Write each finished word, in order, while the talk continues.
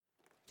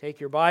Take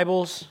your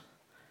Bibles,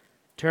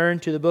 turn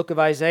to the book of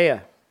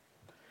Isaiah,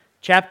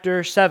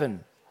 chapter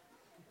 7.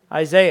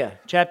 Isaiah,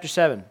 chapter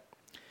 7.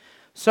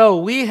 So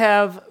we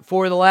have,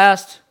 for the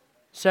last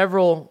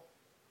several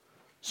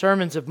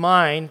sermons of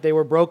mine, they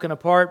were broken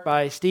apart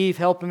by Steve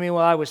helping me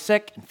while I was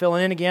sick and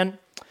filling in again.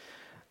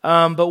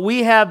 But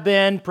we have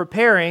been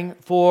preparing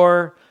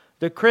for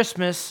the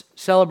Christmas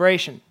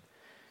celebration,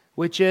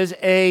 which is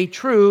a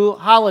true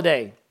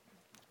holiday,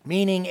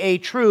 meaning a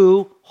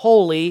true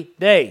holy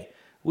day.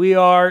 We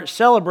are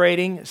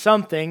celebrating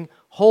something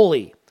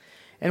holy.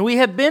 And we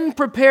have been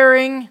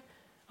preparing,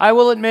 I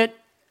will admit,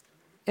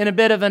 in a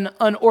bit of an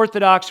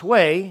unorthodox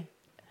way.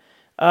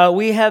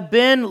 We have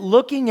been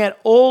looking at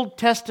Old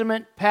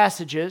Testament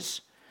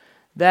passages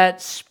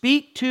that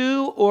speak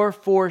to or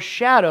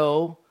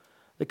foreshadow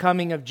the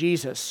coming of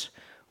Jesus.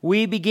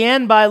 We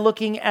began by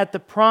looking at the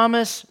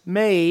promise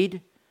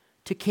made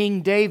to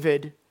King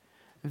David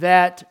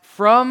that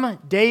from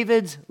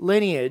David's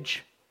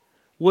lineage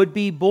would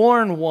be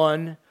born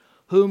one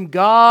whom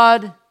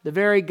God, the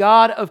very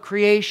God of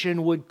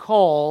creation, would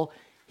call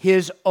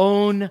his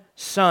own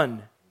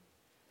son.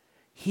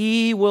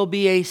 He will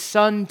be a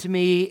son to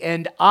me,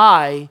 and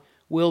I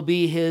will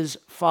be his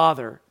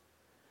father,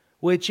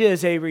 which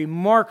is a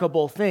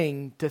remarkable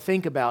thing to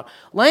think about.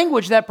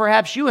 Language that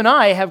perhaps you and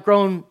I have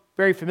grown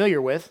very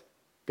familiar with.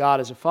 God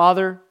as a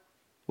father,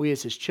 we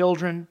as his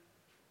children.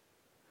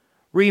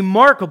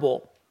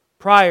 Remarkable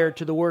prior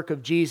to the work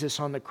of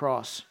Jesus on the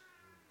cross,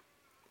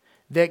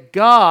 that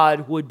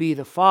God would be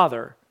the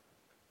father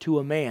to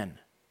a man.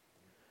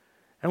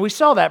 And we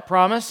saw that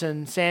promise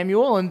in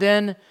Samuel, and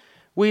then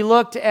we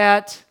looked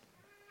at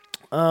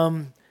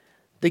the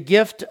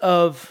gift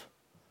of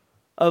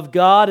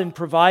God in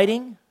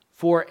providing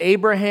for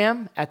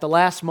Abraham at the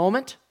last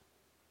moment.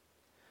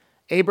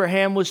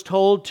 Abraham was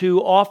told to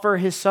offer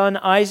his son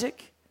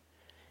Isaac,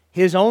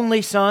 his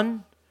only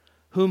son,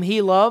 whom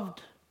he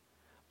loved,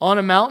 on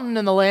a mountain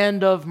in the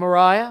land of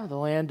Moriah, the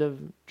land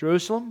of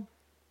Jerusalem,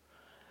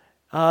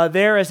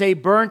 there as a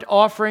burnt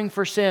offering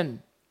for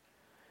sin.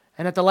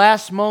 And at the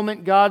last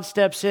moment, God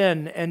steps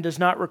in and does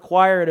not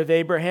require it of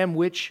Abraham,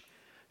 which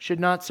should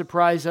not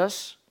surprise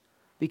us,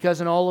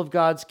 because in all of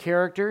God's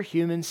character,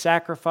 human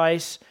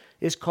sacrifice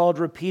is called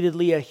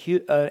repeatedly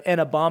an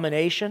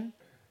abomination.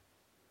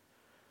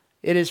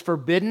 It is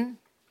forbidden.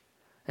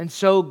 And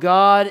so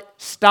God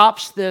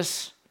stops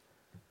this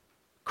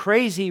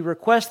crazy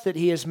request that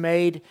he has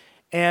made,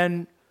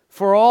 and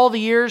for all the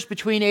years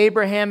between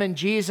Abraham and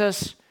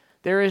Jesus,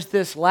 there is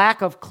this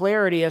lack of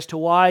clarity as to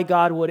why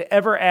God would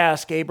ever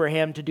ask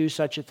Abraham to do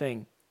such a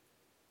thing.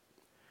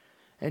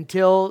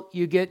 Until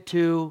you get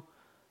to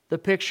the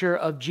picture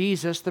of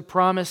Jesus, the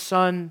promised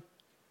son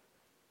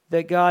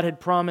that God had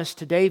promised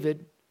to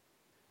David,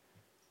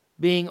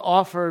 being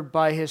offered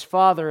by his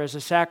father as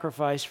a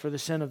sacrifice for the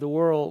sin of the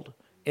world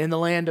in the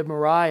land of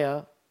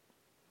Moriah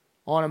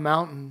on a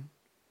mountain,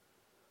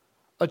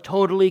 a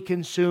totally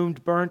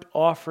consumed burnt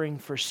offering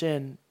for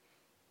sin.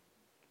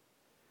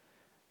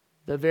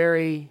 The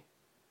very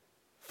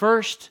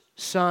first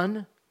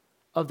son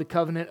of the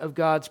covenant of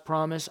God's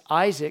promise,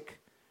 Isaac,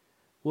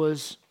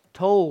 was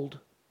told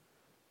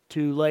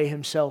to lay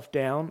himself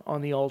down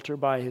on the altar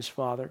by his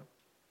father.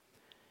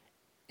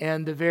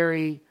 And the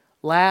very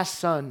last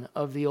son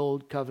of the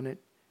old covenant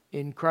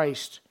in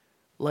Christ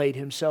laid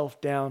himself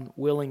down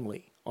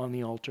willingly on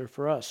the altar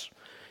for us.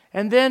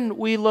 And then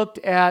we looked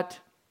at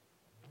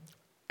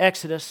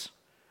Exodus,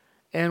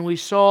 and we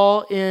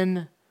saw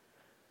in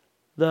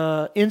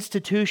the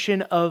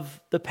institution of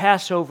the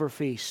Passover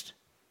feast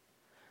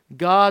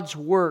God's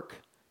work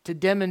to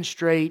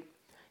demonstrate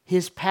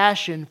his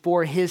passion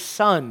for his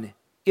son,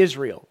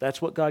 Israel.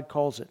 That's what God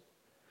calls it.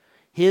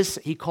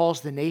 He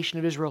calls the nation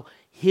of Israel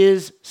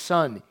his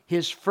son,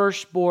 his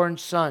firstborn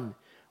son.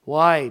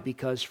 Why?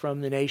 Because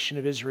from the nation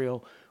of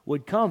Israel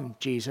would come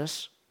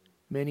Jesus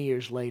many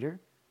years later.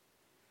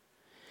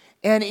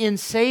 And in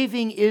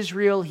saving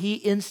Israel, he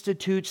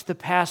institutes the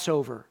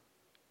Passover,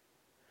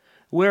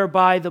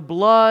 whereby the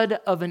blood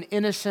of an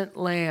innocent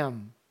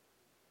lamb,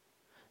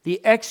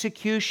 the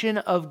execution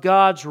of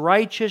God's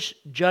righteous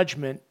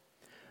judgment,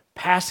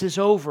 passes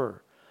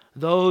over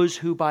those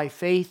who by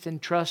faith and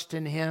trust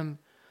in him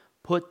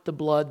put the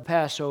blood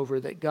Passover,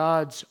 that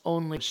God's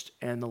only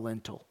and the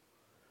lintel.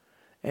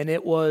 And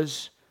it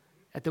was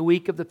at the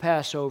week of the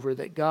Passover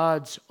that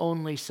God's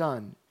only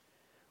son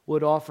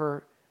would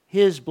offer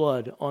his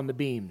blood on the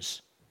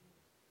beams.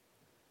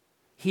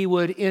 He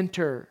would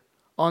enter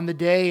on the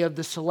day of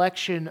the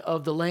selection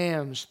of the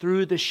lambs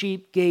through the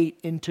sheep gate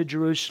into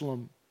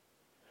Jerusalem.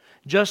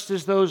 Just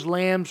as those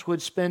lambs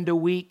would spend a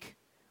week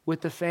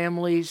with the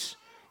families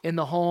in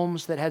the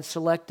homes that had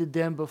selected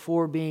them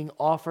before being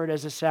offered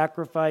as a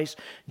sacrifice,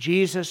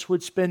 Jesus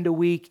would spend a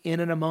week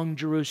in and among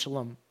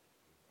Jerusalem,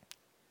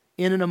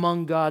 in and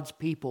among God's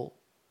people,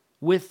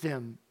 with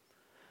them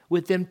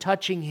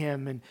touching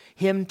him and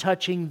him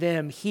touching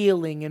them,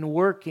 healing and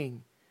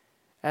working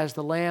as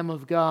the Lamb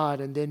of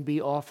God, and then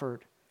be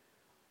offered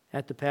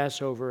at the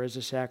Passover as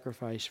a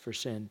sacrifice for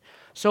sin.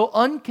 So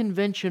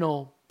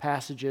unconventional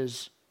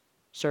passages,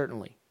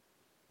 certainly.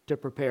 to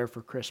prepare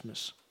for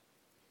Christmas.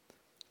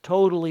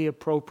 Totally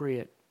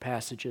appropriate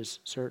passages,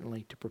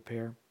 certainly, to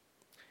prepare.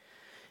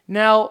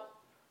 Now,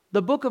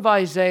 the book of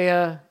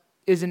Isaiah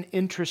is an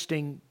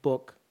interesting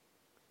book.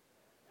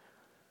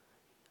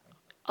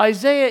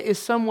 Isaiah is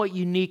somewhat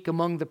unique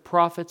among the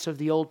prophets of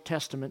the Old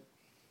Testament.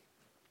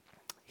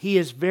 He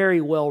is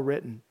very well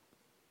written.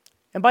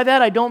 And by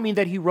that I don't mean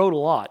that he wrote a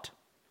lot,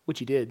 which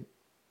he did.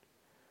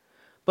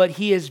 But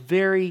he is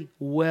very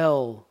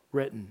well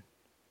written.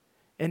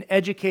 An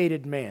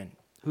educated man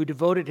who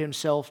devoted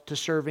himself to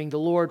serving the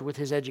Lord with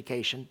his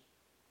education.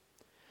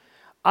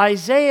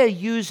 Isaiah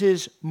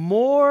uses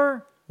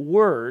more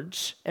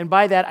words, and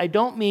by that I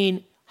don't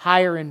mean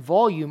higher in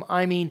volume,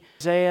 I mean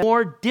Isaiah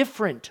more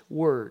different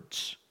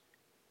words.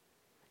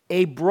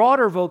 A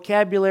broader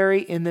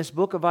vocabulary in this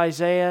book of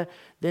Isaiah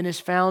than is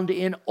found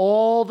in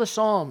all the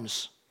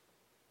Psalms.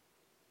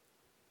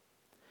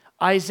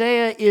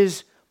 Isaiah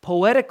is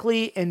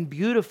poetically and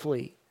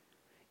beautifully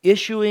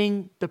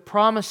issuing the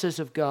promises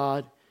of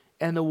God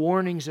and the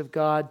warnings of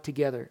God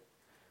together,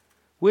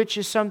 which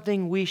is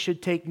something we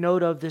should take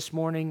note of this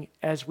morning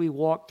as we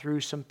walk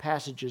through some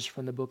passages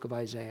from the book of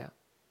Isaiah.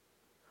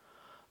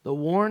 The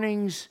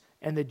warnings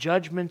and the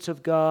judgments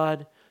of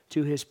God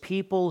to His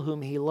people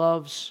whom He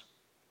loves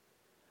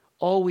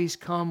always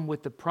come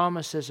with the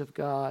promises of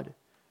God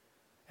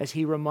as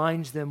He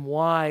reminds them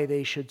why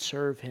they should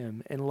serve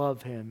Him and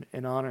love Him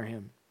and honor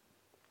Him.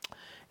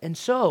 And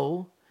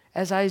so,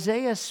 as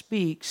Isaiah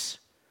speaks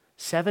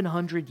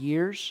 700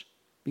 years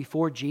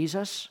before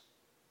Jesus,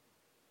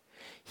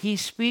 he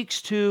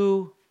speaks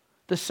to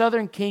the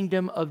southern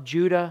kingdom of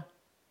Judah,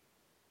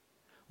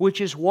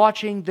 which is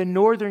watching the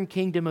northern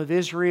kingdom of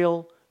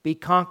Israel be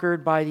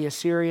conquered by the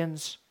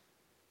Assyrians.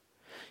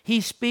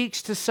 He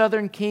speaks to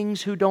southern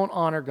kings who don't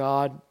honor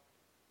God.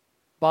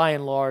 By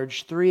and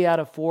large, 3 out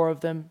of 4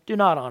 of them do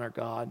not honor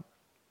God.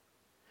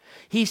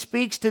 He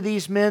speaks to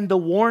these men the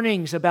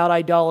warnings about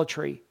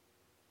idolatry.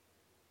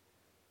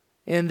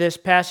 In this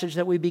passage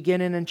that we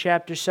begin in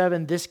chapter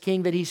 7, this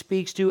king that he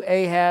speaks to,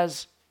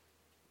 Ahaz,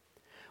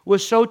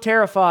 was so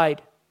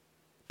terrified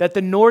that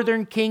the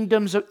northern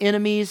kingdoms of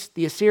enemies,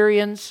 the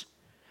Assyrians,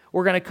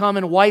 were going to come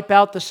and wipe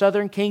out the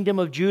southern kingdom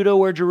of Judah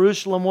where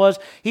Jerusalem was.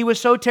 He was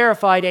so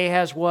terrified,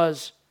 Ahaz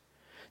was,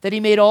 that he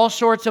made all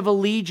sorts of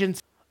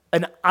allegiance,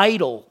 an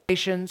idol,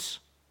 nations,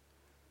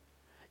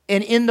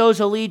 and in those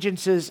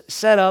allegiances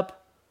set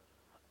up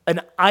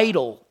an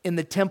idol in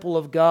the temple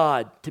of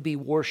God to be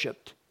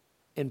worshipped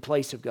in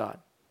place of God.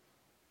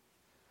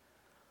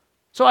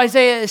 So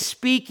Isaiah is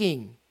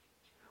speaking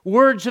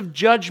words of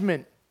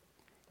judgment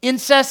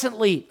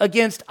incessantly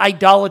against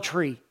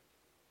idolatry.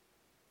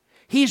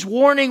 He's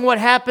warning what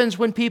happens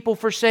when people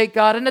forsake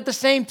God, and at the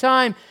same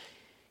time,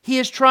 he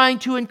is trying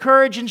to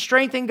encourage and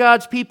strengthen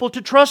God's people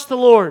to trust the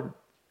Lord.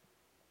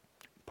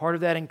 Part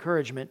of that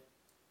encouragement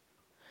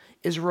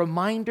is a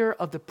reminder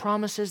of the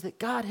promises that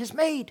God has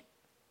made.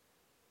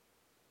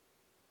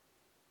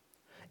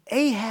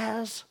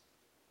 Ahaz,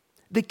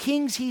 the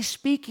kings he's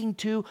speaking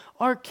to,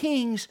 are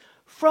kings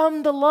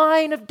from the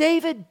line of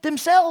David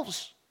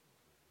themselves.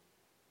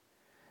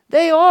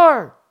 They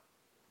are,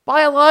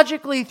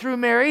 biologically through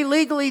Mary,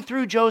 legally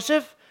through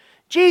Joseph,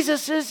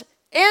 Jesus'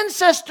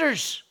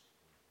 ancestors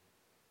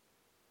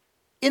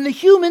in the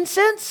human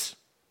sense.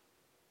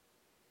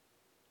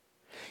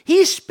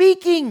 He's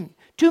speaking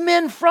to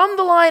men from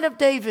the line of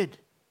David.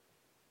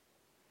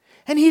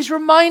 And he's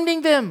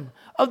reminding them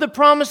of the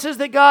promises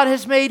that God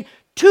has made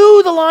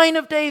to the line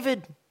of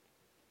David.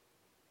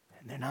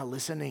 And they're not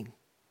listening.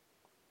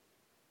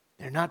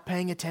 They're not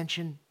paying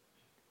attention.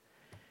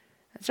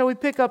 And so we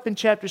pick up in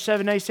chapter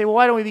 7. Now you say, well,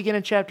 why don't we begin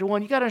in chapter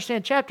 1? You got to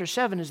understand, chapter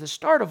 7 is the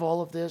start of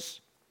all of this.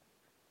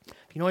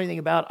 If you know anything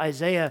about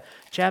Isaiah,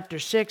 chapter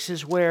 6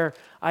 is where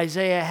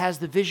Isaiah has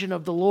the vision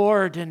of the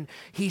Lord, and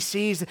he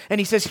sees,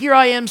 and he says, here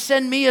I am,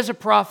 send me as a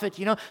prophet.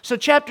 So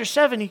chapter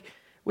 7,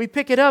 we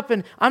pick it up,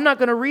 and I'm not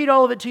going to read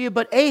all of it to you,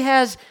 but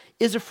Ahaz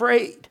is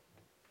afraid.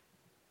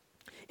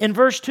 In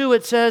verse 2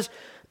 it says,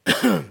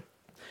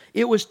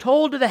 it was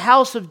told to the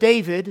house of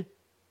David,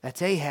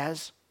 that's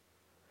Ahaz,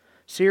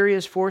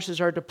 Syria's forces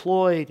are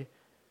deployed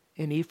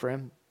in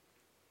Ephraim.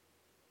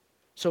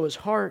 So his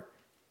heart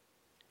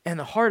and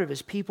the heart of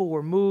his people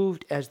were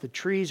moved as the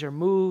trees are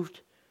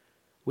moved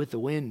with the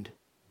wind.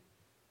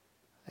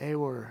 They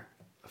were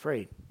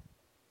afraid.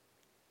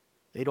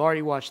 They'd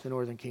already watched the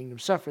northern kingdom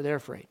suffer. They're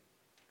afraid.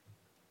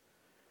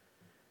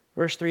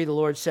 Verse 3, the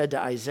Lord said to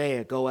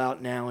Isaiah, go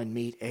out now and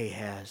meet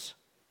Ahaz.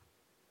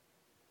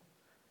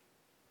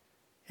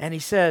 And he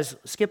says,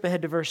 skip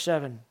ahead to verse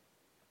 7.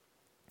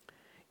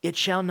 It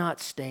shall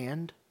not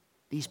stand,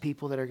 these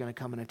people that are going to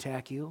come and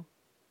attack you,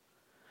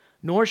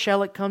 nor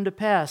shall it come to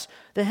pass.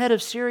 The head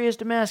of Syria is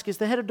Damascus.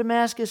 The head of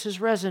Damascus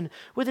is Rezin.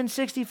 Within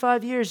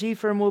 65 years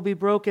Ephraim will be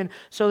broken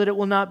so that it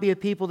will not be a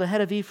people. The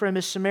head of Ephraim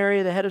is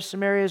Samaria. The head of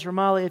Samaria is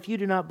Ramallah. If you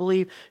do not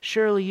believe,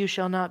 surely you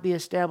shall not be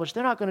established.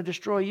 They're not going to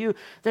destroy you.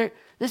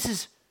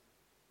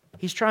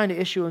 He's trying to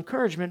issue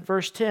encouragement.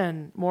 Verse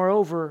 10,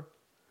 moreover,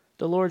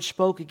 the Lord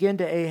spoke again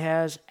to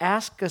Ahaz,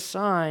 ask a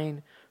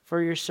sign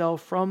for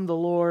yourself from the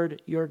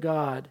Lord your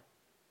God.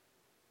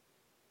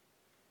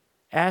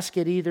 Ask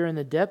it either in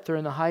the depth or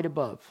in the height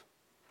above.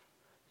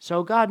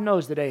 So God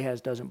knows that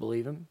Ahaz doesn't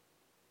believe him.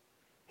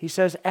 He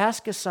says,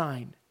 ask a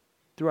sign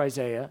through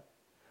Isaiah.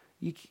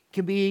 You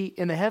can be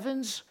in the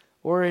heavens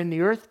or in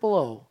the earth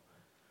below.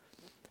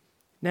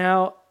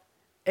 Now,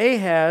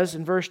 Ahaz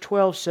in verse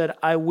 12 said,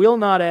 I will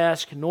not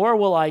ask, nor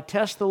will I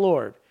test the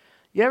Lord.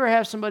 You ever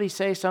have somebody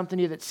say something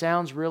to you that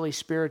sounds really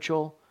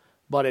spiritual,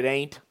 but it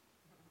ain't?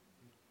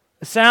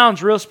 It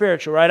sounds real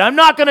spiritual, right? I'm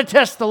not going to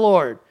test the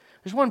Lord.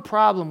 There's one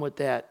problem with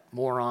that,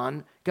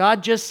 moron.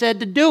 God just said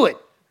to do it,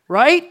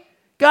 right?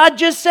 God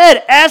just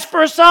said, ask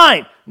for a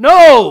sign.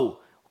 No.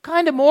 What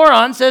kind of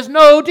moron says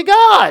no to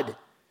God?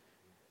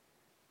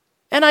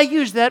 And I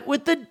use that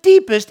with the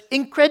deepest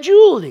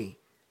incredulity.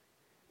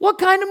 What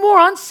kind of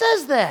moron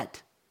says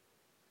that?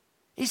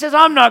 He says,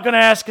 I'm not going to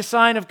ask a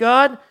sign of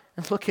God.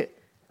 And look at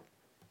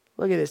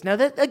this. Now,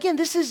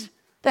 this is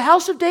the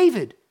house of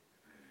David.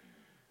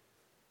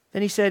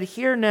 Then he said,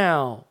 hear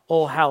now,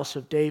 O house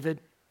of David.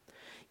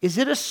 Is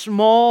it a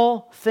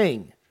small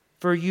thing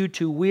for you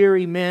to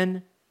weary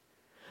men?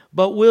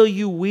 But will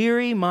you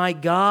weary my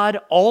God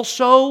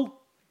also?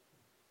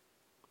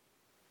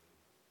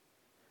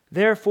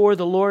 Therefore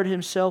the Lord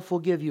himself will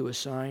give you a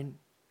sign.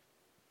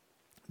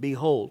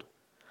 Behold,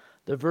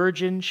 the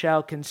virgin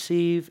shall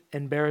conceive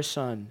and bear a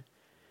son,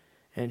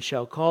 and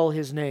shall call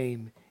his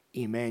name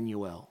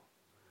Emmanuel.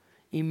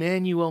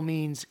 Emmanuel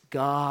means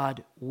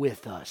God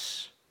with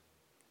us.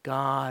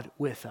 God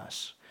with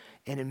us.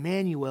 And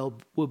Emmanuel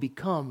will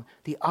become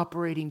the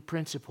operating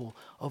principle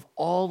of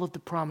all of the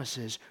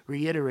promises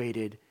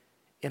reiterated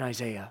in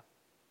Isaiah.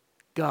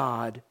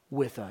 God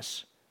with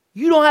us.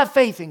 You don't have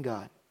faith in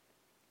God.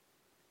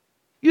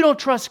 You don't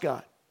trust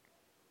God.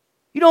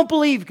 You don't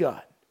believe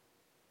God.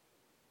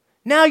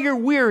 Now you're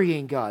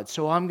wearying God,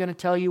 so I'm going to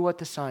tell you what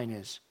the sign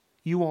is.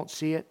 You won't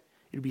see it.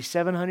 It'll be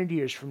 700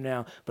 years from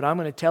now, but I'm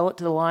going to tell it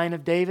to the line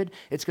of David.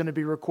 It's going to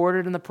be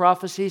recorded in the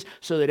prophecies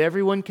so that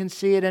everyone can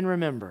see it and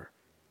remember.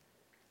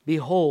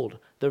 Behold,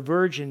 the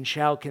virgin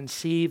shall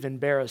conceive and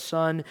bear a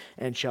son,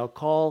 and shall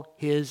call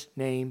his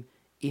name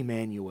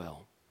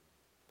Emmanuel,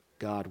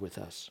 God with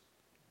us.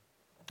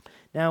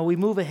 Now we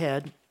move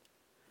ahead,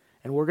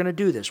 and we're going to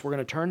do this. We're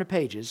going to turn the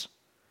pages.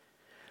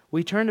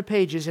 We turn the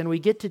pages and we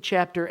get to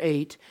chapter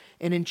 8.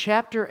 And in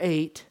chapter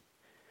 8,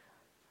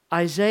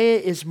 Isaiah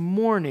is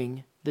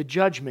mourning the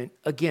judgment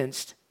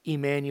against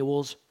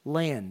Emmanuel's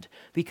land,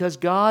 because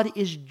God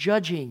is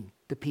judging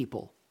the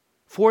people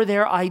for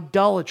their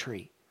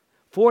idolatry,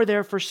 for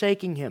their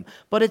forsaking Him.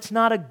 But it's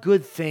not a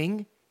good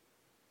thing.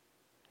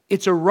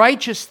 It's a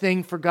righteous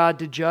thing for God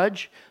to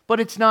judge, but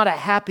it's not a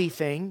happy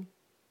thing.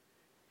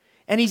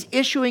 And He's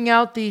issuing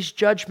out these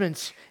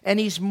judgments, and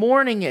He's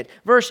mourning it.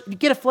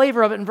 Get a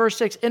flavor of it in verse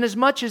 6.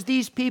 Inasmuch as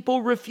these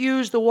people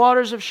refuse the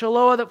waters of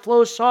Shiloah that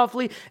flow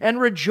softly, and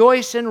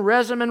rejoice in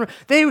Rezim, and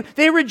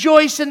they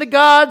rejoice in the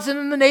gods and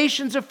in the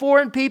nations of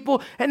foreign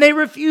people, and they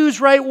refuse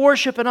right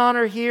worship and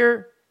honor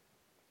here.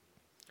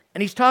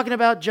 And He's talking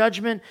about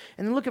judgment.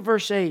 And then look at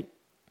verse 8.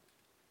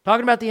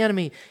 Talking about the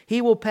enemy.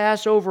 He will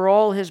pass over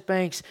all his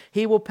banks.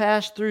 He will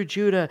pass through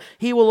Judah.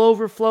 He will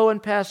overflow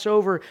and pass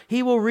over.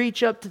 He will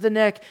reach up to the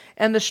neck,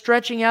 and the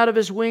stretching out of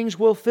his wings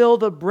will fill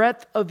the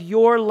breadth of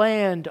your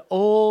land,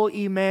 O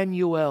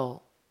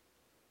Emmanuel.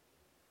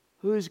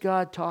 Who is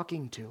God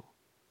talking to?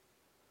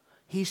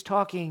 He's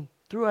talking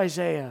through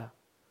Isaiah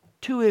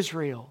to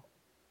Israel.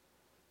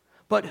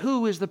 But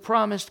who is the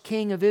promised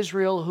king of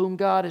Israel whom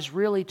God is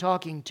really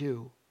talking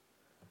to?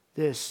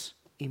 This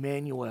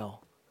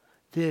Emmanuel.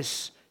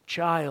 This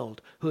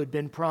child who had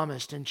been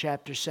promised in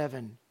chapter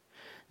 7.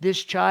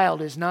 This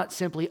child is not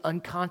simply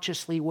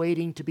unconsciously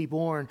waiting to be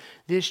born.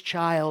 This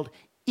child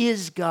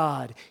is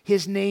God.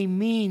 His name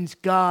means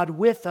God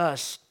with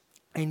us.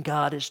 And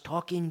God is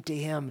talking to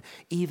him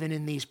even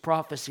in these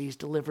prophecies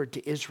delivered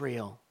to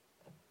Israel.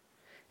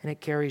 And it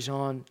carries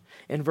on.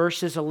 In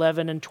verses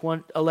 11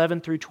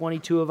 through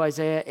 22 of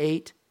Isaiah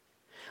 8,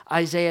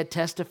 Isaiah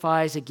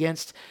testifies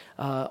against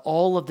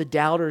all of the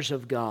doubters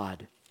of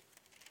God.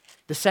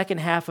 The second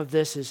half of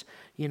this is,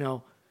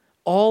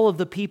 all of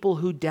the people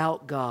who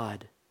doubt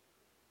God.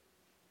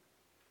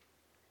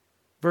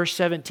 Verse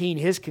 17,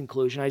 his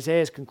conclusion,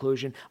 Isaiah's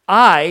conclusion,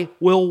 I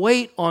will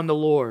wait on the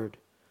Lord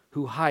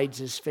who hides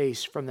his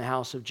face from the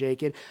house of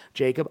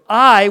Jacob.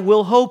 I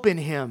will hope in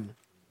him.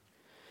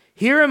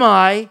 Here am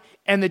I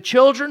and the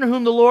children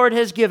whom the Lord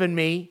has given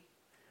me.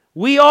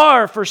 We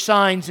are for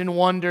signs and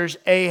wonders,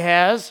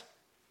 Ahaz.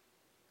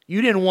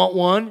 You didn't want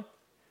one.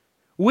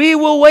 We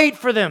will wait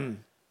for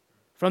them.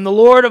 From the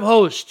Lord of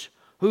hosts,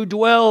 who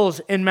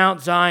dwells in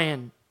Mount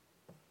Zion.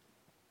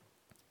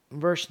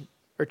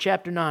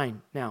 Chapter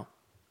 9 now.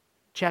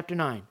 Chapter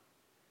 9.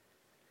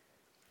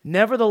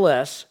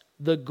 Nevertheless,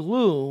 the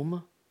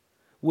gloom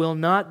will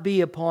not be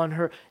upon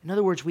her. In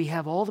other words, we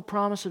have all the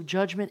promise of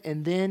judgment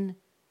and then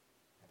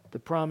the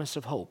promise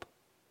of hope.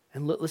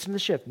 And listen to the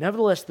shift.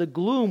 Nevertheless, the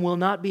gloom will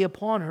not be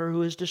upon her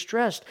who is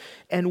distressed.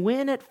 And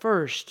when at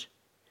first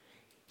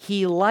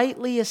he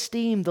lightly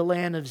esteemed the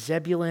land of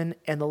Zebulun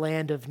and the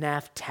land of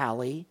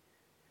Naphtali.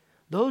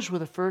 Those were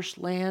the first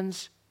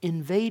lands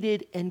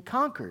invaded and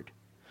conquered.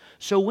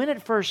 So when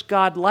at first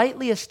God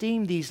lightly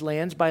esteemed these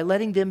lands by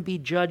letting them be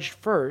judged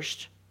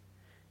first,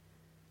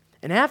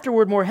 and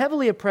afterward more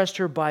heavily oppressed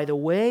her by the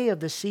way of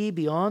the sea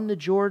beyond the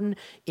Jordan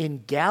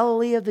in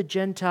Galilee of the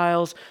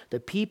Gentiles, the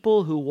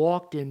people who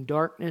walked in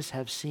darkness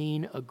have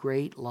seen a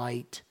great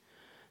light.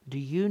 Do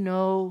you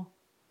know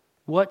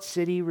what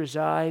city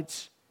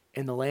resides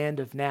in the land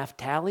of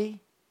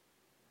Naphtali?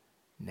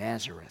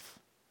 Nazareth.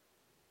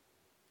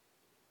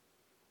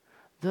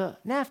 The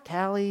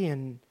Naphtali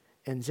and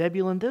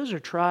Zebulun, those are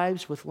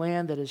tribes with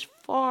land that is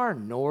far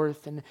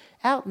north and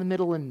out in the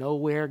middle of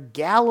nowhere.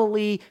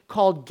 Galilee,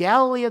 called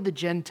Galilee of the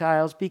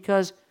Gentiles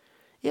because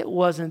it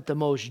wasn't the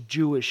most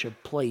Jewish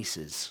of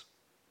places.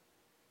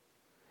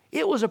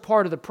 It was a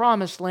part of the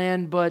promised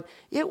land, but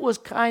it was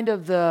kind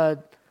of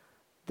the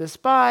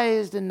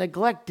despised and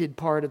neglected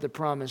part of the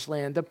promised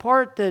land, the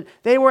part that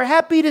they were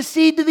happy to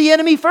cede to the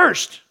enemy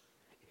first.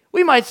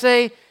 We might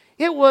say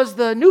it was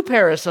the New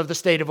Paris of the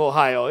state of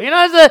Ohio.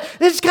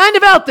 It's kind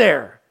of out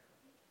there.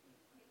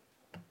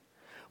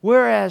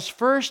 Whereas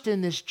first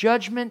in this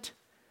judgment,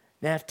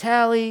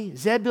 Naphtali,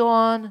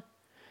 Zebulun,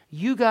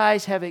 you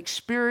guys have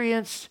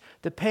experienced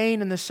the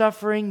pain and the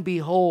suffering.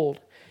 Behold,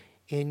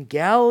 in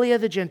Galilee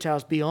of the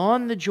Gentiles,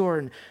 beyond the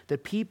Jordan, the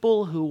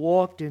people who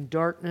walked in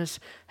darkness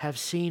have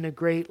seen a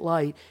great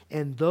light,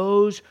 and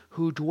those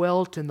who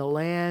dwelt in the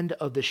land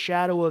of the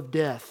shadow of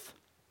death,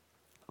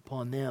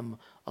 upon them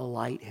a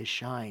light has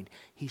shined.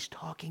 He's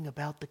talking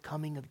about the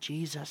coming of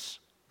Jesus.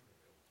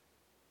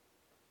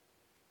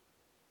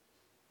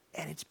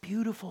 And it's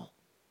beautiful.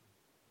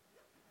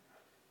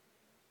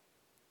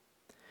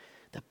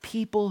 The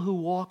people who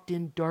walked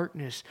in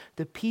darkness,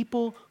 the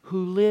people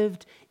who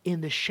lived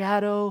in the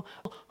shadow,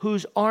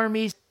 whose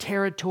armies'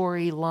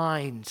 territory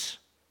lines,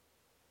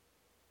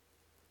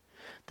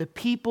 the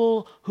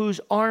people whose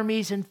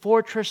armies and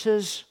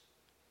fortresses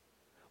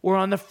were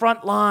on the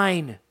front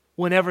line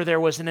whenever there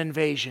was an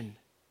invasion,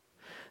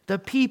 the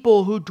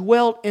people who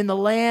dwelt in the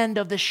land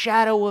of the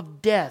shadow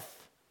of death.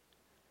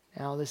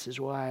 Now, this is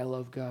why I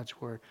love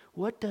God's Word.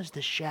 What does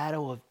the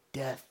shadow of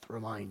death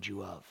remind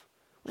you of?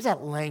 What is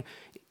that language?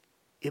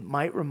 It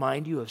might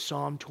remind you of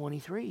Psalm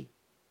 23.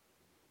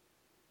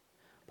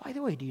 By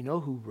the way, do you know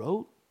who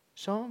wrote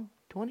Psalm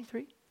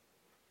 23?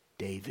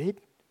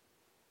 David.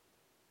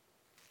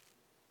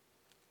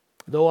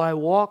 Though I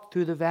walk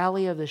through the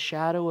valley of the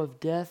shadow of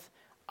death,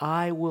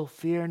 I will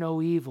fear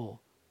no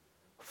evil,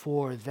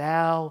 for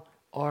thou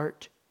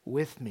art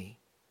with me.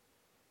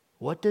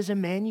 What does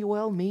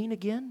Emmanuel mean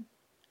again?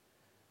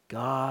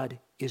 God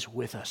is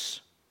with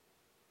us.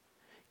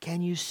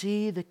 Can you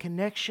see the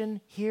connection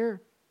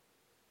here?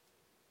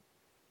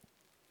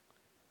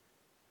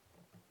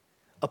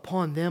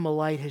 Upon them a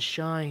light has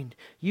shined.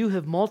 You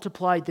have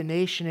multiplied the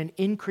nation and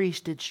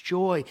increased its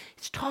joy.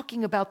 It's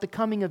talking about the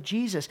coming of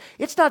Jesus.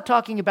 It's not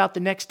talking about the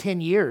next 10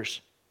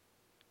 years.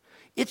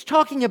 It's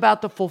talking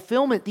about the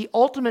fulfillment, the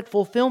ultimate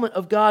fulfillment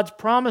of God's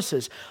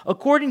promises.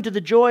 According to the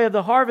joy of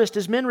the harvest,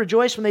 as men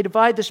rejoice when they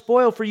divide the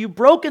spoil, for you've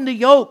broken the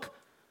yoke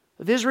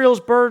of Israel's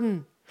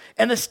burden,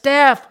 and the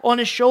staff on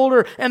his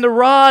shoulder, and the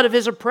rod of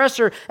his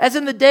oppressor, as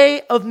in the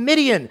day of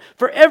Midian.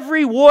 For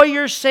every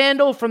warrior's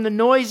sandal from the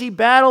noisy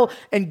battle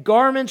and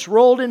garments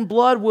rolled in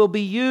blood will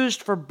be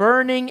used for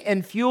burning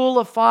and fuel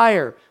of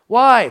fire.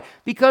 Why?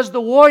 Because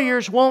the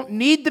warriors won't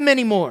need them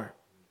anymore.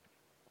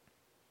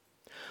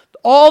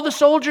 All the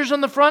soldiers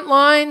on the front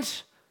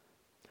lines,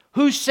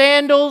 whose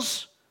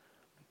sandals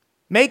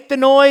make the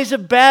noise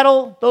of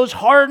battle, those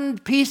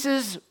hardened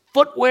pieces,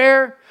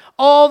 footwear,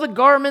 all the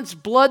garments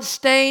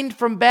blood-stained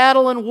from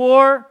battle and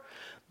war,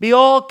 be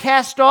all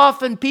cast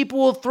off, and people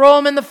will throw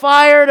them in the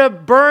fire to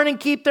burn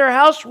and keep their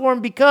house warm,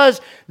 because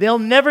they'll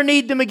never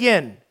need them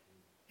again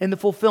in the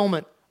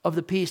fulfillment of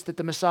the peace that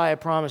the Messiah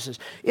promises.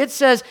 It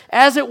says,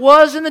 as it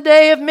was in the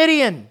day of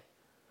Midian.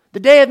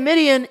 The day of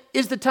Midian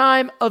is the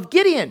time of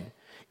Gideon.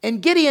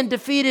 And Gideon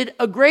defeated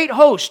a great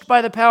host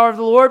by the power of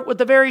the Lord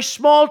with a very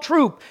small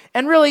troop.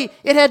 And really,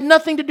 it had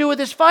nothing to do with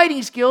his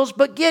fighting skills,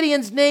 but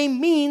Gideon's name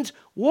means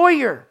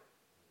warrior.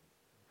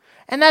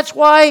 And that's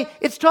why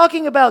it's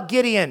talking about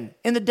Gideon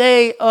in the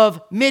day of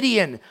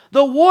Midian.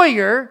 The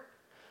warrior,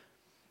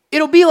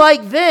 it'll be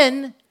like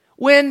then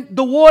when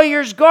the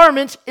warrior's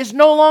garments is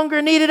no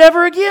longer needed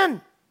ever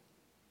again.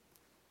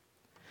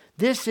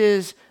 This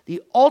is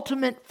the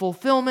ultimate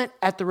fulfillment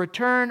at the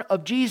return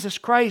of Jesus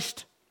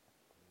Christ.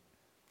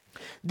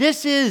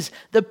 This is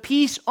the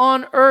peace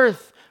on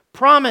earth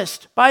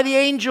promised by the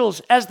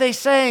angels as they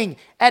sang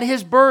at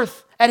his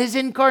birth, at his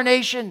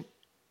incarnation.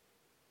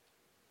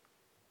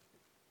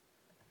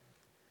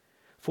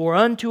 For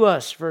unto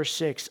us, verse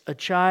 6, a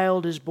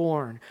child is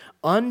born,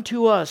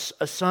 unto us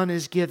a son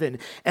is given,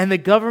 and the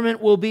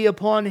government will be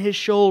upon his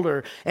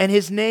shoulder, and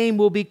his name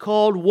will be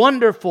called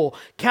Wonderful,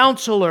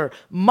 Counselor,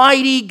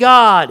 Mighty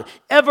God,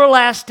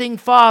 Everlasting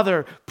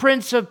Father,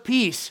 Prince of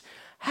Peace.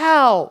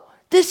 How?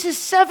 This is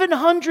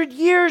 700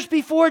 years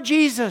before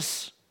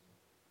Jesus.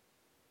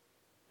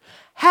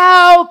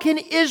 How can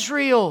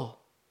Israel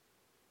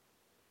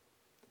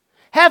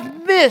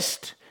have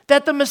missed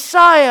that the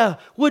Messiah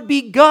would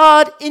be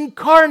God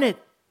incarnate?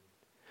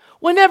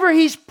 Whenever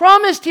He's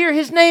promised here,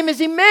 His name is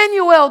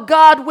Emmanuel,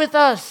 God with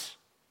us.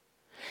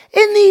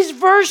 In these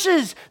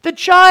verses, the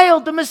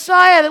child, the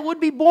Messiah that would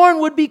be born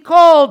would be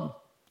called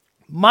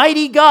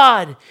Mighty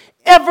God,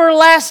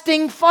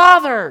 Everlasting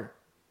Father.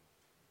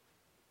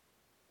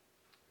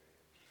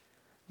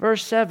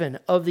 Verse 7,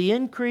 of the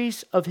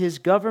increase of His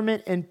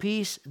government and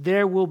peace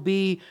there will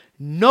be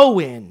no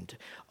end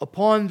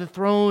upon the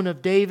throne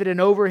of David and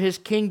over His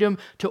kingdom,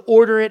 to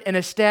order it and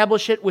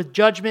establish it with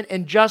judgment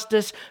and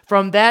justice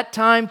from that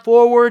time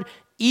forward,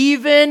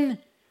 even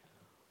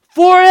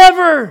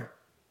forever.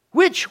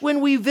 Which, when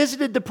we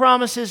visited the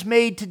promises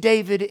made to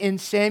David in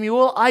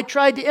Samuel, I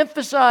tried to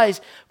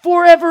emphasize,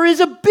 forever is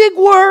a big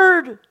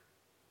word.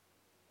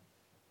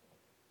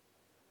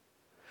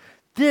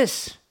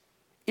 This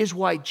is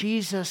why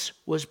Jesus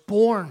was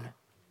born.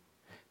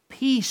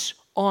 Peace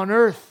on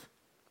earth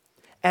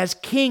as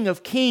King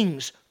of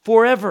Kings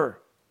forever.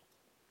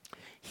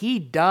 He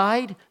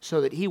died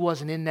so that He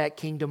wasn't in that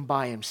kingdom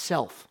by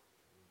Himself.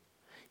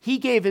 He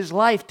gave His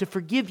life to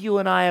forgive you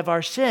and I of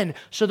our sin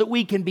so that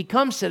we can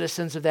become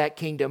citizens of that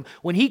kingdom.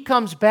 When He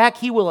comes back,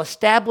 He will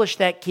establish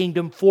that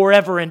kingdom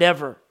forever and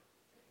ever.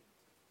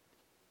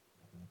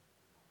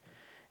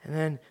 And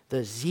then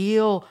the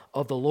zeal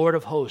of the Lord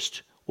of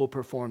hosts will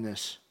perform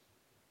this.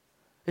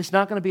 It's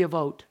not going to be a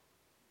vote.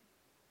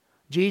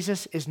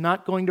 Jesus is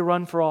not going to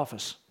run for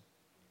office.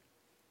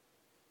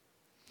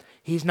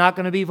 He's not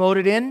going to be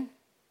voted in.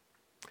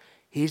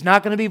 He's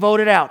not going to be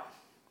voted out.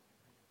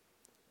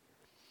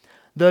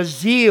 The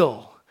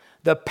zeal,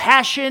 the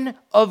passion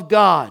of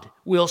God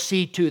will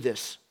see to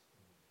this.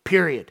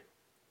 Period.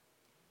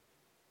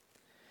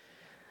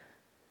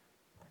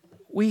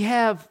 We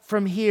have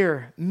from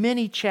here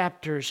many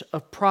chapters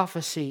of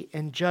prophecy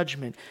and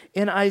judgment.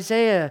 In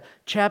Isaiah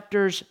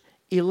chapters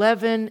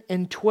 11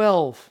 and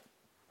 12,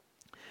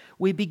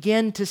 we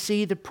begin to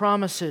see the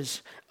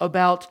promises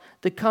about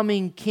the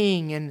coming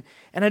king. And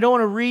I don't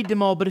want to read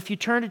them all, but if you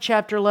turn to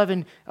chapter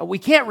 11, we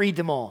can't read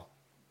them all.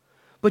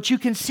 But you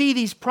can see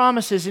these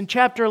promises in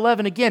chapter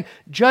 11. Again,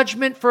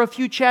 judgment for a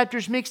few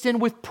chapters mixed in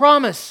with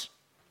promise.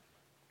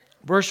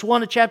 Verse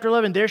 1 of chapter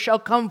 11, there shall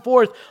come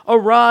forth a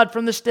rod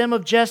from the stem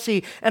of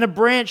Jesse, and a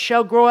branch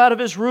shall grow out of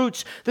his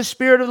roots. The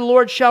Spirit of the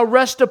Lord shall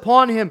rest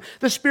upon him,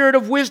 the Spirit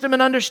of wisdom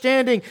and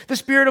understanding, the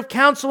Spirit of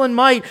counsel and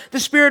might, the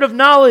Spirit of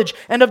knowledge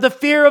and of the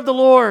fear of the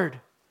Lord.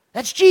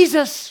 That's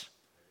Jesus.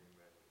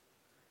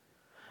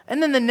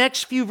 And then the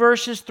next few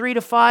verses, 3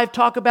 to 5,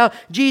 talk about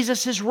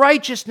Jesus'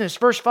 righteousness.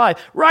 Verse 5,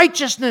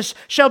 righteousness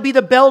shall be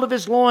the belt of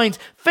his loins,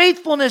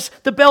 faithfulness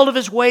the belt of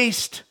his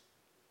waist.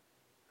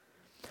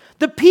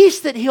 The peace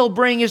that he'll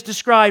bring is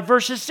described,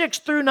 verses 6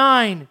 through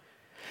 9.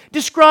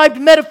 Described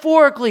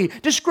metaphorically,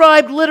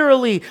 described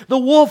literally. The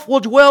wolf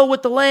will dwell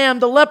with the lamb,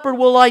 the leopard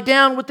will lie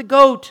down with the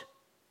goat.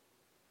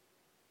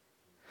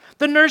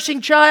 The nursing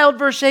child,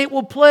 verse 8,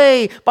 will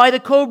play by the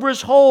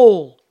cobra's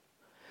hole.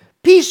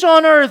 Peace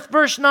on earth,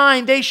 verse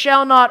 9, they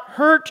shall not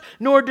hurt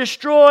nor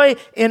destroy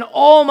in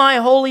all my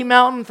holy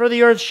mountain, for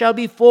the earth shall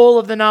be full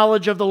of the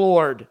knowledge of the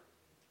Lord.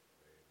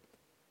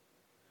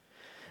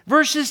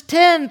 Verses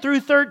 10 through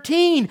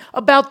 13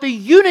 about the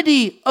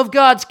unity of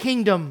God's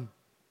kingdom.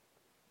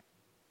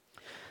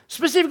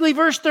 Specifically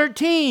verse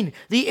 13,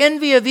 the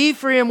envy of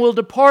Ephraim will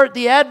depart,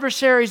 the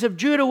adversaries of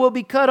Judah will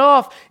be cut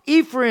off.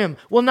 Ephraim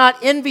will not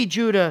envy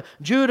Judah,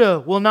 Judah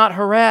will not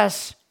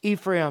harass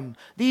Ephraim.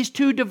 These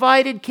two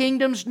divided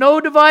kingdoms,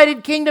 no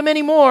divided kingdom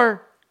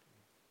anymore.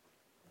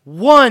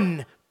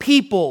 One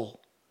people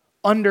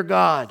under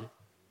God.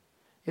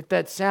 If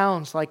that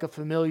sounds like a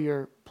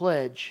familiar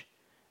pledge,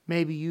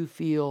 maybe you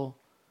feel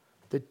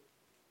the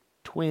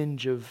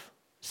twinge of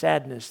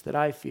sadness that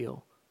I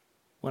feel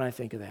when I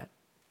think of that.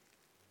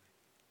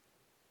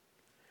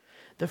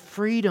 The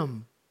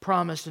freedom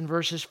promised in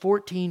verses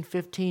 14,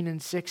 15,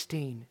 and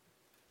 16.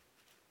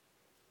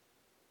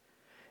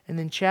 And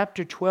then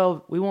chapter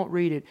 12, we won't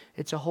read it.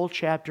 It's a whole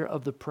chapter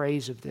of the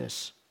praise of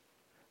this.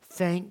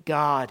 Thank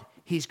God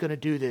He's going to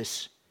do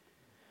this.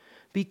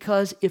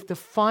 Because if the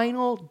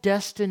final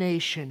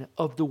destination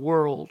of the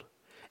world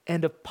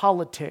and of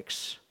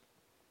politics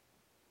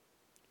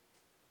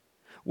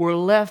were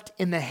left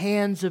in the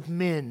hands of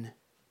men,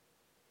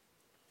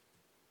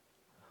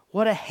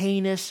 what a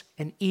heinous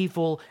and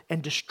evil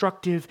and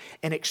destructive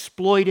and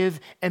exploitive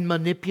and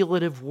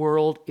manipulative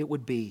world it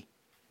would be.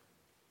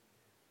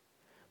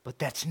 But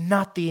that's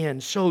not the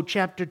end. So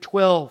chapter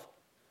 12.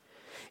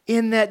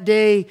 In that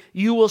day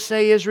you will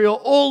say,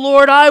 Israel, O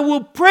Lord, I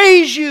will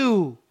praise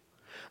you.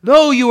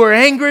 Though you are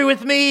angry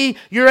with me,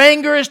 your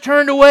anger is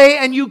turned away,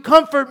 and you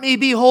comfort me.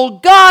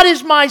 Behold, God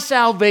is my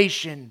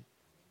salvation.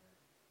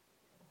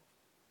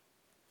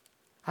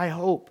 I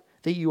hope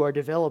that you are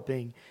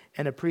developing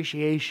an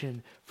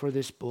appreciation for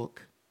this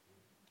book.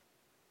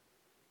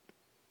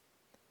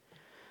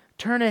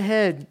 Turn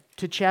ahead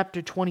to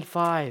chapter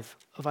 25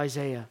 of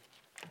Isaiah.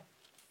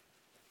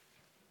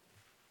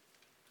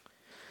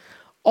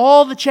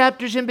 All the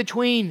chapters in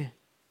between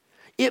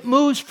it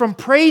moves from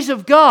praise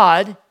of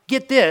God,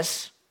 get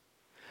this,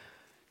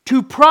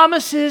 to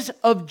promises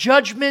of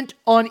judgment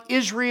on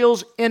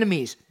Israel's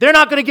enemies. They're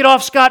not going to get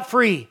off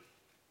scot-free.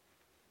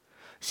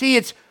 See,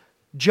 it's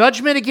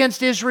judgment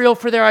against Israel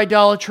for their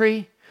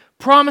idolatry,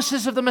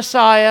 promises of the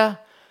Messiah,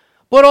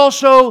 but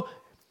also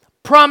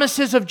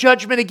promises of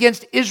judgment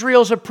against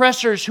Israel's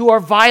oppressors who are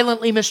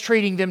violently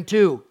mistreating them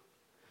too.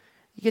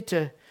 You get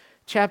to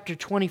chapter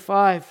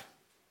 25,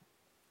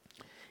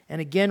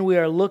 and again we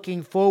are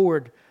looking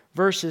forward.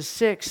 Verses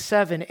 6,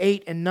 7,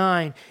 8, and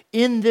 9.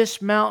 In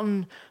this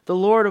mountain the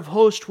Lord of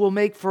hosts will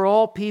make for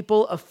all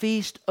people a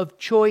feast of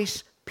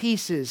choice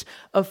pieces,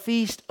 a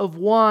feast of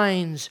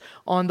wines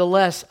on the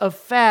less, of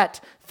fat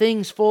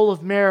things full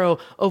of marrow,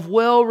 of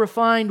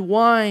well-refined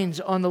wines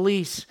on the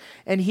least.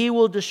 And he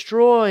will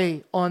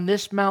destroy on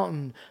this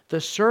mountain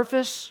the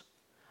surface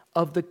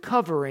of the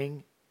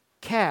covering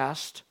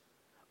cast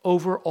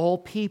over all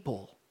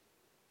people.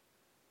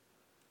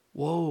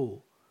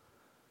 Whoa.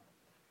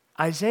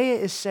 Isaiah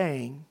is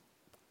saying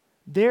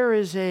there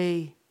is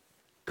a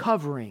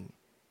covering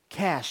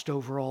cast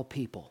over all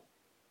people.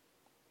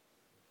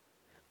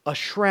 A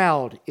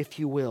shroud, if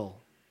you will.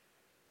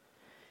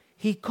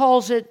 He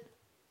calls it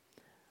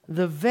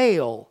the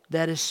veil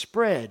that is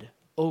spread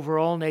over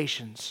all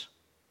nations.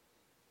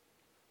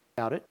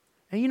 About it.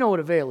 And you know what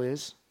a veil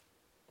is.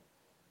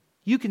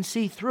 You can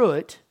see through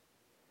it,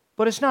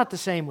 but it's not the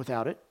same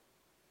without it.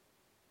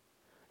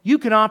 You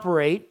can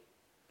operate,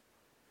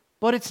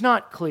 but it's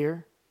not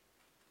clear.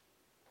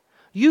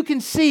 You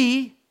can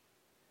see,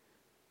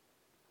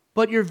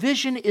 but your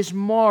vision is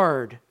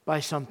marred by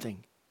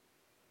something,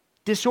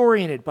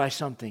 disoriented by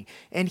something.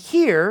 And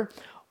here,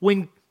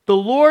 when the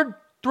Lord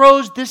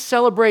throws this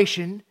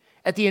celebration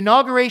at the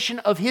inauguration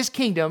of His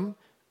kingdom,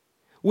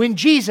 when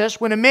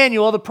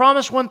Emmanuel, the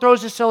promised one,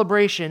 throws this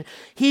celebration,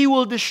 He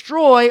will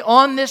destroy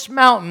on this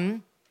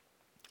mountain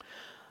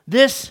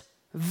this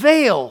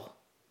veil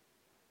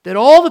that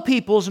all the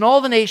peoples and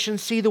all the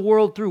nations see the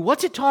world through.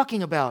 What's it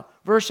talking about?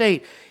 Verse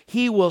 8,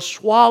 He will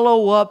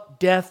swallow up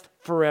death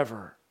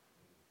forever.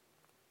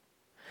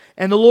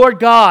 And the Lord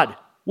God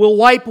will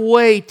wipe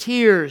away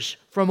tears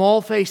from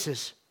all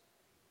faces.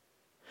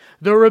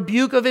 The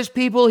rebuke of His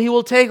people He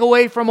will take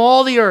away from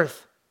all the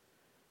earth.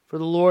 For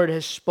the Lord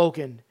has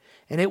spoken.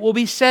 And it will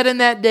be said in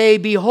that day,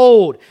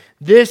 Behold,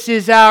 this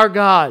is our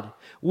God.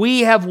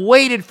 We have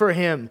waited for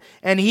Him,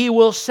 and He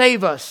will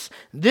save us.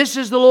 This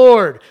is the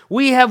Lord.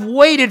 We have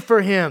waited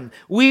for Him.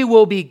 We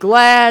will be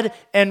glad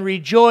and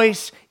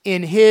rejoice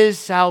in His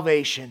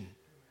salvation.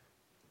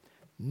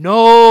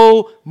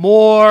 No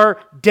more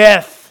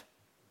death.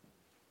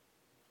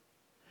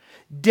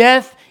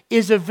 Death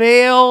is a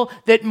veil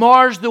that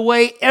mars the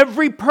way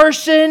every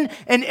person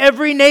and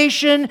every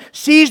nation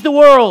sees the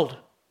world.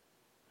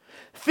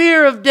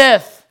 Fear of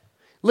death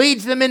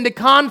leads them into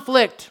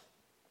conflict,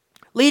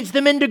 leads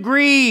them into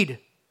greed,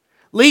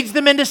 leads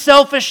them into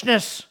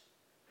selfishness,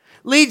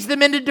 leads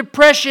them into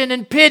depression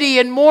and pity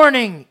and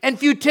mourning and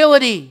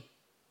futility,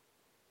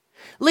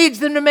 leads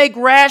them to make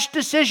rash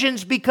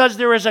decisions because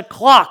there is a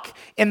clock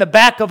in the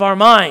back of our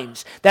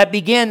minds that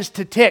begins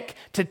to tick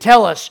to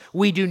tell us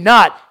we do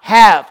not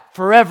have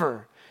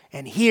forever.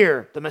 And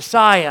here the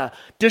Messiah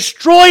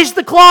destroys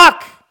the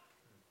clock.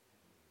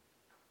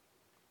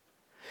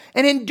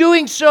 And in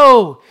doing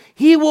so,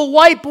 He will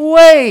wipe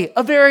away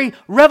a very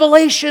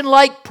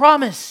Revelation-like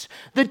promise,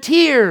 the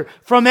tear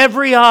from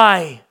every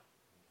eye.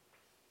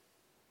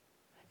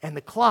 And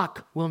the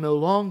clock will no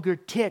longer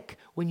tick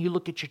when you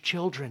look at your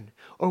children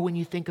or when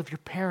you think of your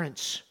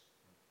parents.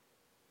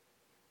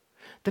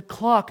 The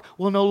clock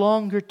will no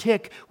longer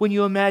tick when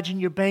you imagine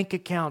your bank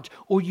account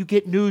or you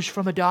get news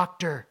from a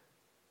doctor.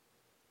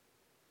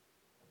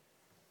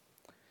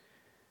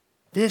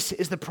 This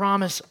is the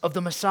promise of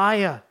the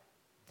Messiah.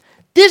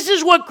 This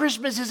is what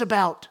Christmas is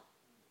about.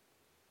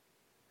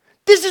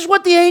 This is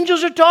what the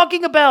angels are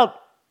talking about.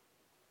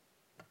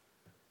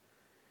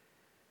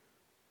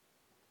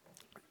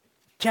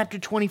 Chapter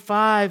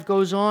 25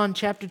 goes on.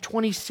 Chapter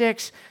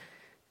 26.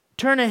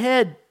 Turn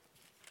ahead.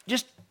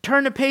 Just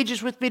turn the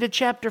pages with me to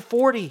chapter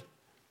 40.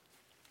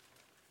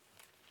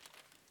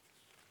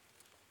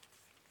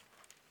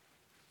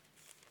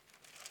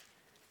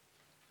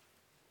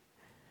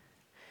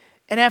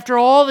 And after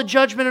all the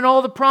judgment and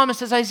all the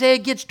promises, Isaiah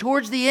gets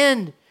towards the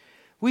end,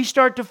 we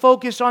start to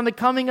focus on the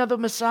coming of the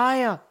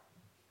Messiah.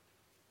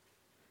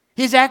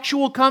 His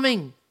actual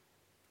coming.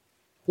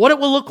 What it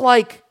will look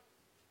like.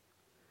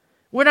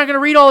 We're not going to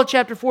read all of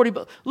chapter 40,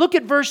 but look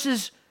at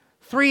verses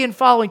 3 and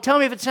following. Tell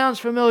me if it sounds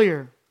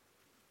familiar.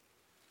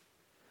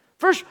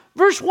 Verse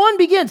 1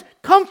 begins,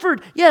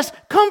 comfort, yes,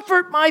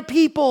 comfort my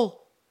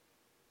people.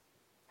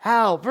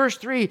 How? Verse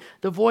 3,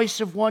 the voice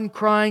of one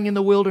crying in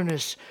the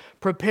wilderness,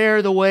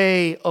 prepare the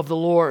way of the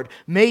Lord.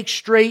 Make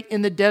straight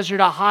in the desert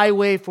a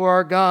highway for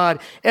our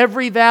God.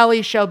 Every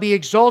valley shall be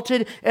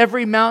exalted.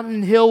 Every mountain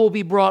and hill will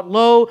be brought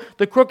low.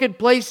 The crooked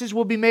places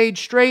will be made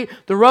straight.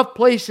 The rough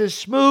places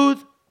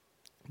smooth.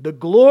 The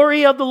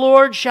glory of the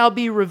Lord shall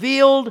be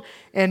revealed,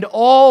 and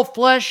all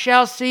flesh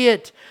shall see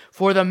it,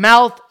 for the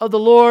mouth of the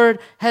Lord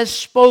has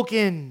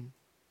spoken.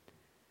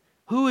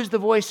 Who is the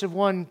voice of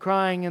one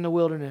crying in the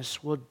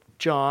wilderness? Well,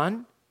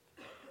 John.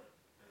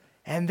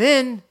 And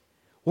then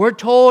we're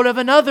told of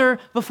another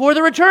before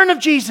the return of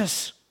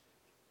Jesus,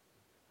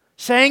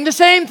 saying the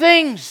same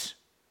things.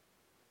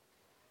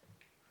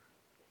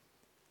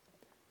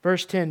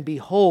 Verse 10,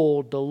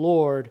 behold, the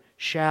Lord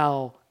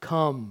shall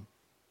come.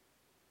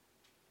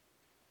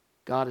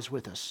 God is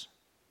with us.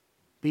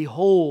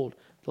 Behold,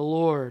 the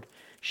Lord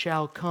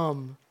shall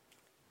come.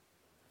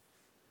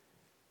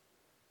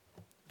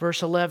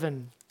 Verse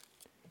 11,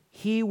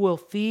 He will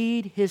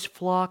feed His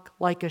flock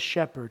like a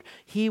shepherd.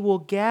 He will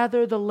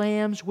gather the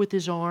lambs with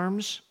His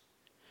arms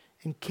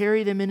and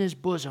carry them in His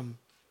bosom,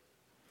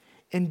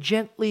 and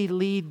gently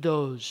lead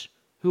those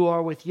who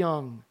are with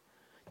young.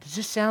 Does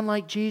this sound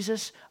like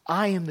Jesus?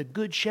 I am the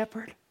good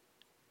shepherd.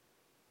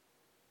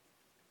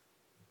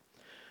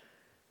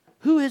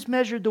 Who has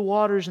measured the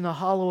waters in the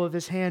hollow of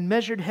His hand,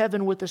 measured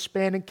heaven with a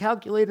span, and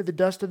calculated the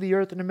dust of the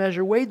earth in a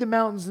measure, weighed the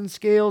mountains in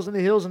scales and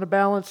the hills in a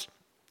balance?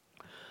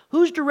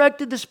 Who's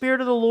directed the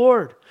Spirit of the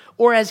Lord,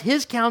 or as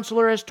His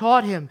counselor has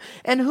taught Him?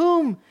 And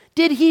whom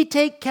did He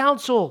take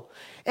counsel?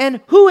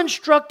 And who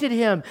instructed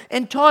Him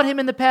and taught Him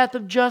in the path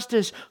of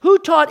justice? Who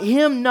taught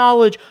Him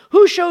knowledge?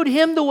 Who showed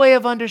Him the way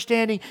of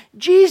understanding?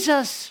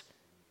 Jesus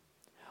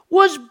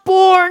was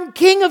born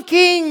King of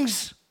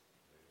Kings.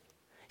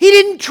 He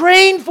didn't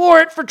train for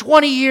it for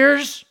 20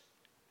 years.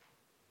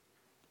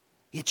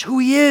 It's who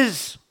He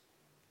is.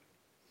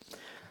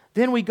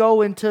 Then we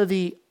go into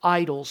the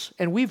idols,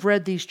 and we've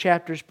read these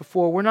chapters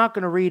before. We're not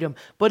going to read them,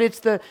 but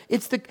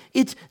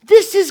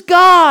this is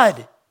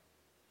God,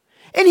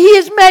 and He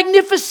is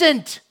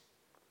magnificent.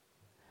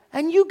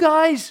 And you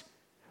guys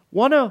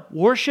want to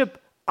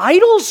worship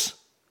idols?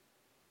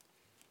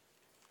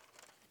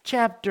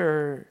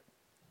 Chapter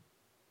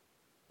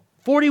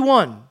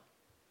 41.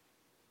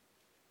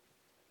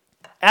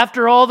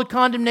 After all the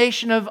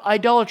condemnation of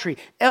idolatry.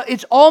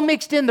 It's all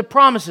mixed in, the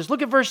promises.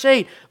 Look at verse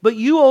 8. But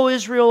you, O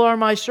Israel, are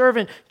my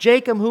servant,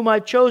 Jacob, whom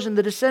I've chosen,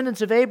 the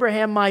descendants of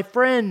Abraham, my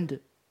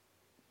friend.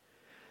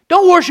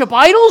 Don't worship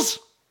idols.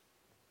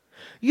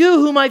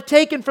 You, whom I've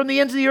taken from the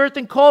ends of the earth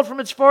and called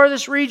from its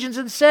farthest regions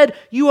and said,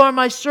 you are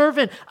my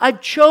servant. I've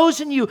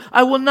chosen you.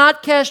 I will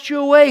not cast you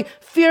away.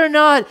 Fear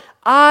not.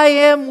 I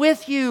am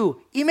with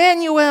you.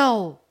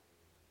 Emmanuel.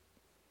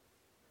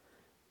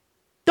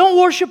 Don't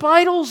worship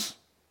idols.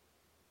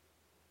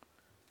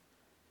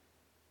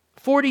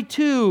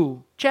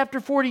 42,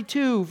 chapter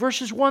 42,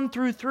 verses 1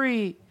 through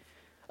 3.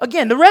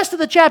 Again, the rest of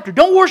the chapter,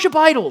 don't worship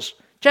idols.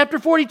 Chapter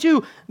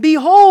 42,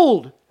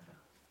 behold,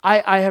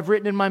 I have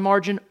written in my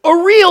margin, a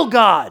real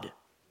God.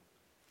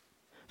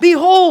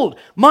 Behold,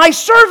 my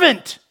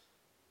servant,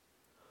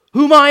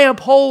 whom I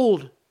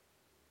uphold,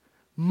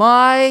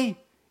 my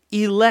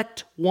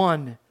elect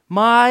one,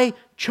 my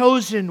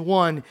chosen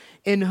one,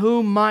 in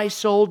whom my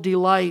soul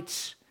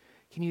delights.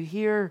 Can you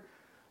hear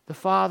the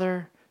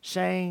Father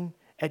saying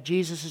at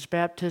Jesus'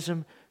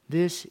 baptism,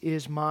 this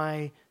is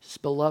my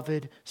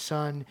beloved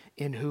Son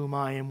in whom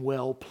I am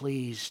well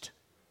pleased?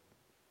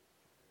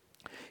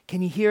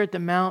 Can you hear at the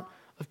Mount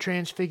of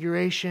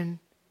Transfiguration,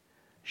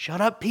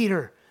 shut up,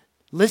 Peter,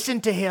 listen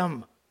to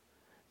Him.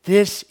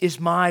 This is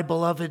my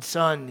beloved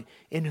Son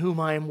in whom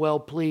I am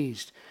well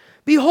pleased.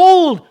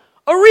 Behold,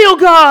 a real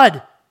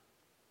God.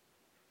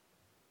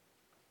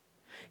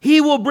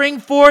 He will bring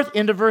forth,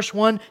 into verse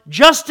 1,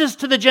 justice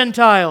to the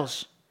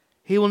Gentiles.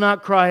 He will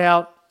not cry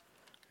out,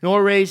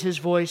 nor raise His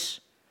voice,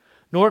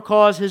 nor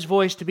cause His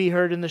voice to be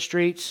heard in the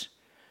streets.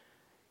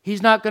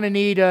 He's not going to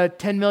need a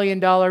 $10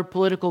 million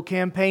political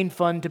campaign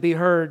fund to be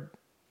heard.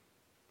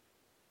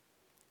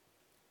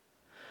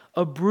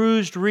 A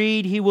bruised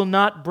reed He will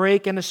not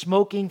break, and a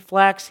smoking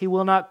flax He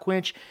will not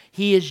quench.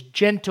 He is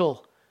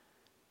gentle.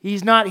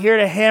 He's not here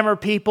to hammer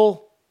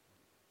people.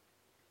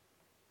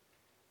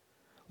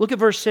 Look at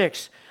verse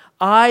 6.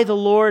 I, the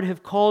Lord,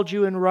 have called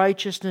you in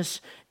righteousness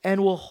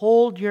and will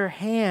hold your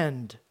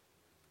hand.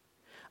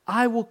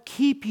 I will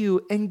keep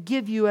you and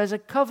give you as a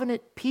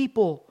covenant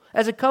people,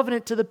 as a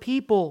covenant to the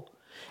people,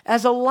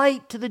 as a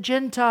light to the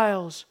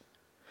Gentiles,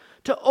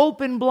 to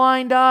open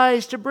blind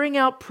eyes, to bring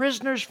out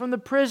prisoners from the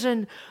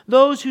prison,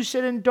 those who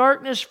sit in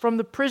darkness from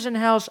the prison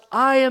house.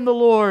 I am the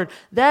Lord,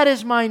 that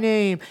is my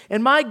name,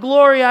 and my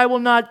glory I will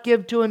not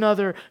give to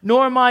another,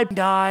 nor my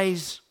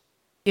eyes,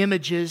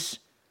 images.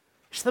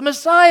 It's the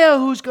Messiah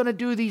who's going to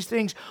do these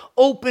things.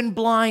 Open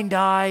blind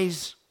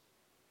eyes.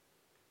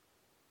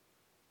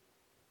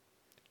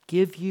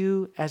 Give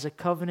you as a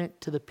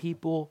covenant to the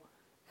people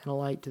and a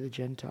light to the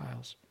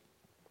Gentiles.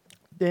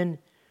 Then,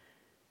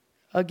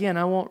 again,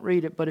 I won't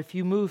read it, but if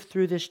you move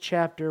through this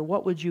chapter,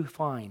 what would you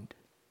find?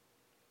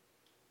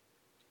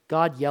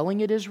 God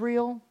yelling at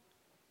Israel?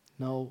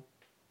 No.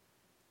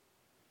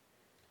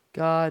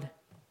 God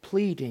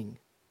pleading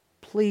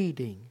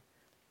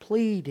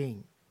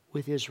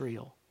with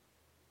Israel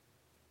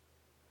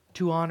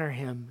to honor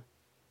Him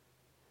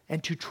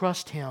and to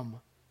trust Him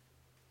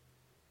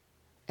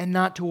and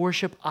not to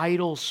worship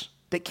idols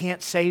that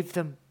can't save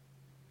them.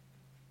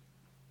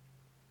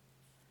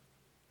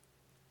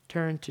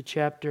 Turn to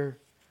chapter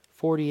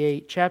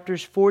 48.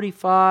 Chapters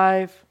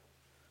 45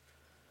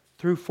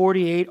 through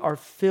 48 are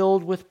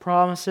filled with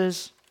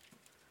promises.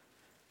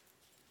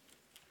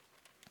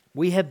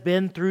 We have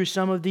been through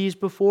some of these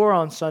before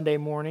on Sunday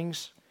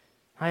mornings.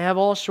 I have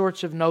all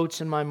sorts of notes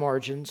in my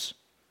margins.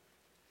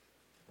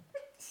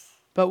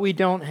 But we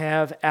don't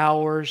have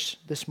hours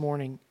this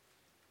morning.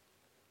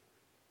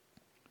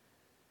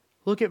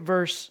 Look at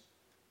verse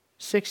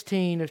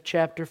 16 of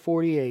chapter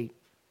 48.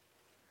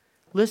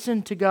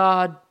 Listen to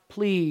God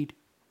plead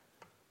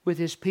with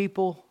His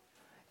people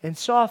and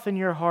soften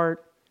your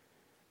heart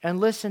and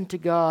listen to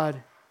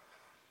God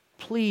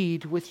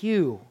plead with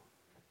you.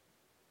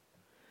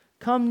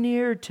 Come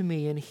near to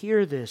me and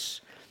hear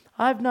this.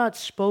 I've not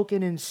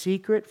spoken in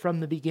secret from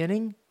the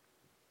beginning.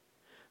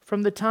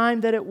 From the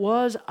time that it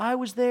was, I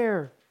was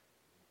there.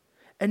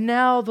 And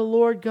now the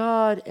Lord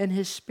God and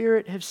His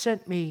Spirit have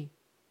sent me.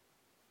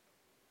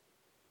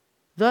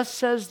 Thus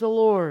says the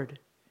Lord,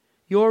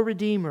 your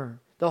Redeemer,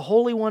 the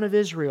Holy One of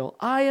Israel.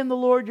 I am the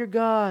Lord your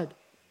God,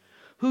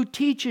 who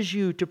teaches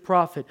you to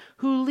profit,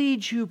 who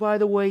leads you by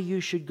the way you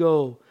should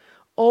go.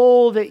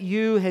 Oh, that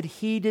you had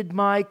heeded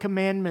my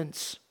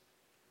commandments.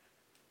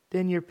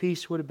 Then your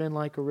peace would have been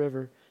like a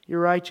river, your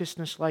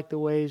righteousness like the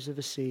waves of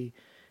the sea.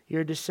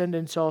 Your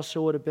descendants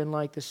also would have been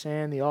like the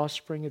sand, the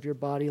offspring of your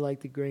body like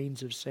the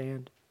grains of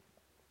sand.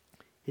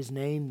 His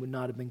name would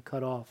not have been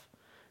cut off,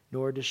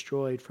 nor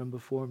destroyed from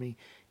before me.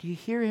 Do you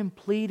hear him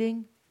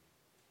pleading?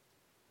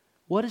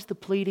 What is the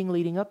pleading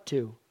leading up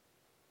to?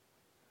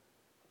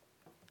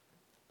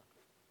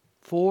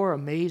 4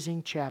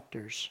 amazing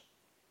chapters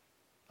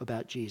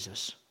about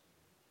Jesus.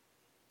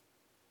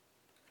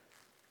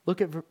 Look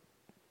at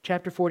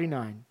chapter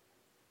 49.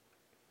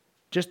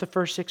 Just the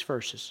first 6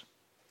 verses.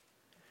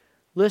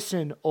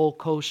 Listen, O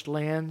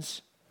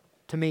coastlands,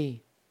 to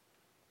me,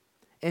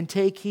 and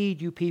take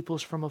heed, you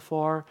peoples from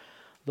afar.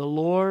 The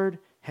Lord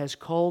has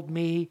called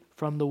me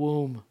from the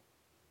womb.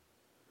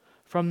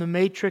 From the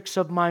matrix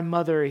of my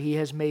mother, He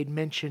has made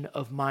mention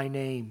of my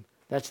name.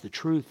 That's the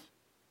truth.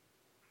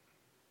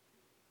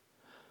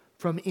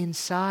 From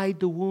inside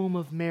the womb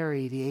of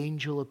Mary, the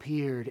angel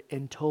appeared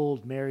and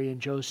told Mary and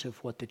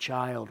Joseph what the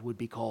child would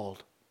be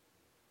called.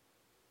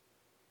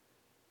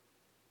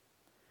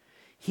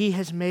 He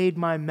has made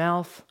my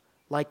mouth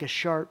like a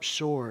sharp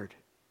sword.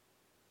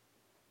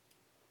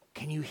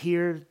 Can you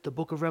hear the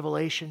book of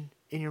Revelation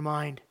in your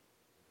mind?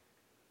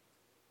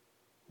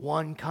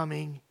 One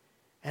coming,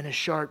 and a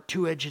sharp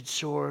two-edged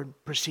sword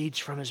proceeds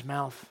from His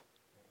mouth.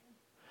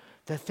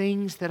 The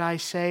things that I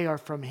say are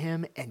from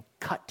Him and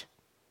cut.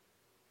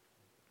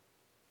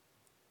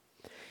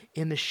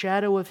 In the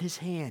shadow of His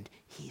hand,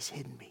 He's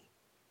hidden me.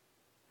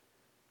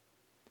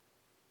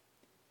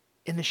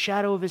 In the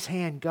shadow of His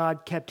hand,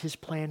 God kept His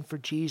plan for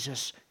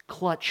Jesus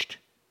clutched,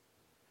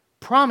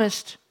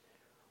 promised,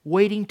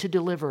 waiting to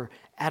deliver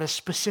at a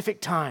specific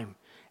time,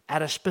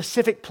 at a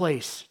specific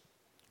place,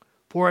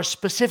 for a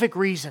specific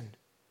reason.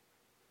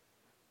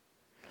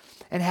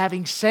 And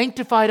having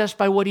sanctified us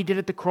by what He did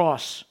at the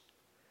cross,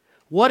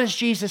 what does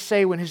Jesus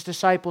say when His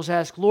disciples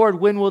ask, Lord,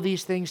 when will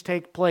these things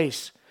take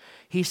place?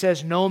 He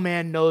says, no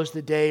man knows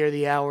the day or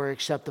the hour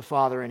except the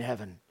Father in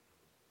heaven.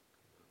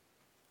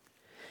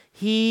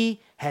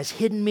 He has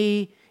hidden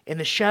me in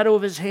the shadow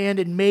of His hand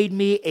and made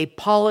me a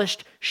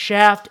polished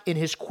shaft in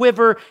His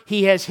quiver.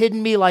 He has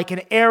hidden me like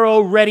an arrow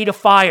ready to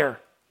fire.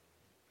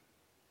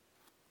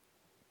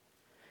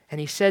 And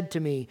He said to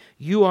me,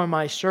 you are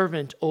my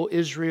servant, O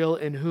Israel,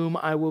 in whom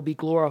I will be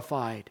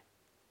glorified.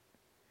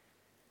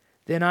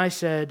 Then I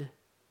said,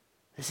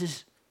 this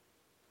is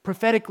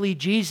prophetically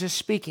Jesus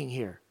speaking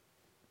here.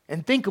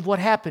 And think of what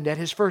happened at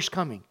His first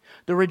coming,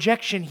 the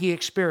rejection He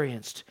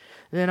experienced.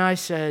 Then I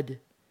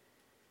said,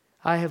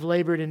 I have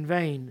labored in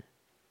vain.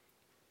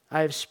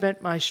 I have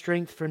spent my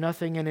strength for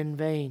nothing and in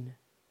vain.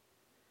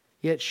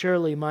 Yet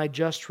surely my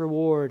just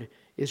reward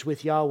is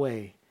with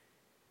Yahweh,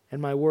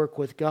 and my work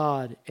with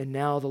God. And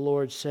now the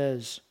Lord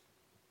says,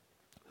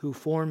 who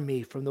formed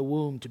me from the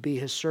womb to be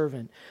His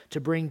servant, to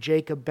bring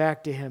Jacob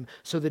back to Him,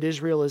 so that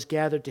Israel is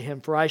gathered to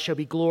Him. For I shall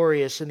be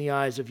glorious in the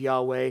eyes of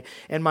Yahweh,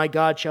 and my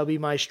God shall be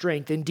my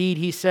strength. Indeed,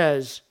 He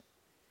says,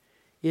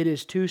 it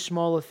is too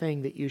small a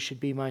thing that you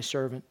should be my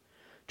servant,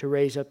 to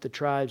raise up the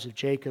tribes of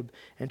Jacob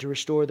and to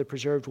restore the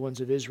preserved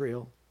ones of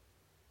Israel.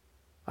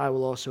 I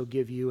will also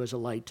give you as a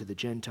light to the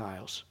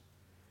Gentiles,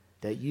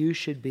 that you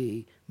should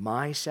be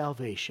my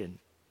salvation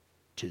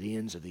to the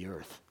ends of the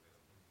earth.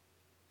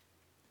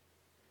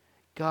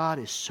 God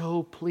is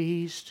so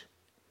pleased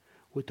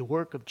with the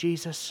work of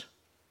Jesus,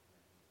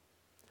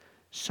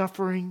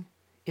 suffering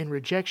in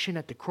rejection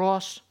at the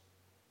cross,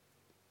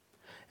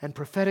 and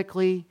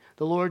prophetically,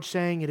 the Lord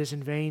saying, it is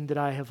in vain that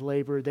I have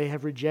labored. They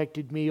have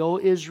rejected me. O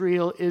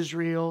Israel,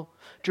 Israel,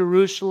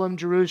 Jerusalem,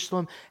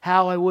 Jerusalem,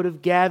 how I would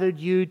have gathered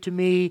you to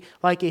me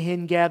like a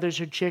hen gathers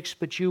her chicks,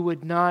 but you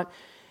would not.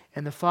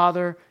 And the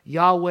Father,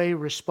 Yahweh,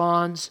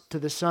 responds to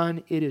the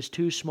Son, it is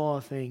too small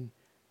a thing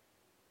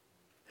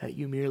that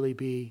you merely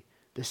be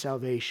the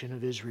salvation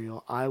of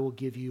Israel. I will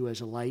give you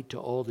as a light to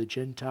all the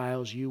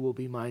Gentiles. You will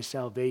be my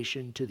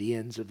salvation to the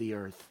ends of the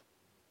earth.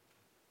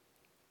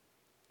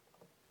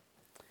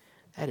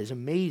 That is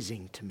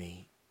amazing to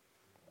me.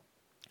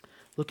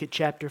 Look at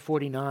chapter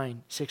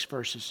 49, 6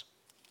 verses.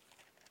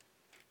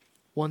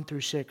 1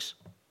 through 6.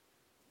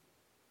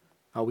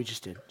 Oh, we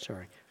just did.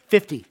 Sorry.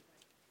 50.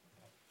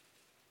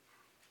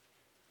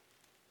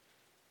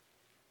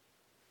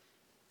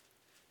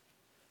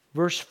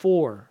 Verse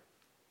 4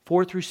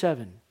 through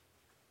 7.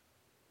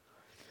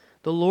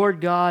 The Lord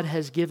God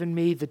has given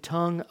me the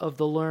tongue of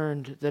the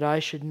learned, that I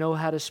should know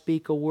how to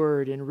speak a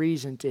word and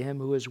reason to him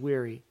who is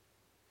weary.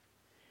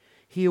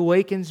 He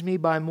awakens me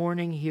by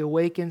morning, he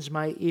awakens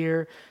my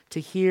ear to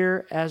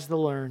hear as the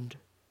learned.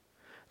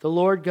 The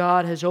Lord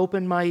God has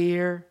opened my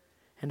ear,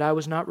 and I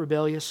was not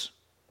rebellious,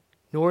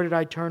 nor did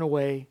I turn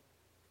away.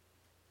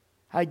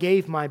 I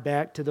gave my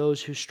back to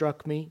those who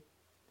struck me,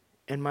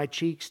 and my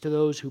cheeks to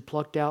those who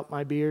plucked out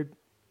my beard.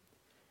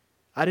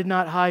 I did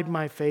not hide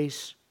my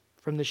face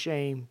from the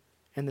shame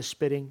and the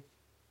spitting,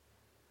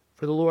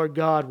 for the Lord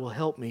God will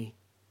help me.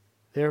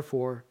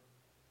 Therefore,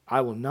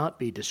 I will not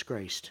be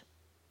disgraced.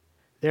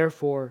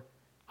 Therefore,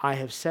 I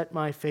have set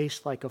my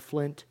face like a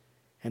flint,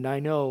 and I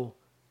know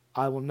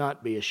I will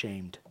not be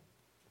ashamed.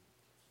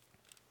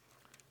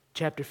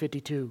 Chapter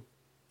 52.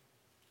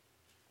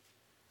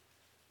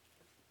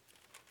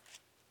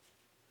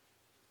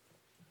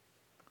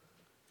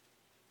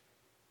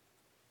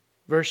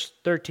 Verse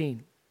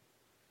 13.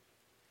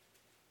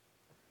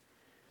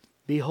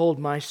 Behold,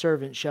 my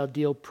servant shall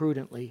deal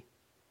prudently.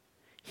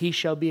 He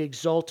shall be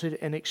exalted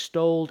and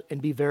extolled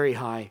and be very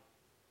high.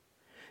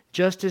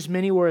 Just as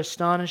many were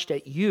astonished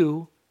at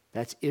you,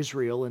 that's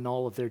Israel in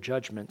all of their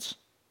judgments,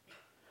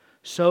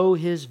 so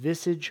his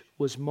visage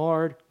was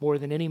marred more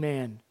than any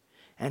man,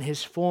 and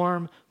his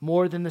form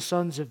more than the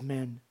sons of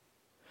men.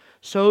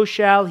 So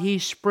shall he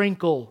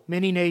sprinkle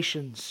many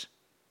nations,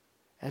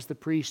 as the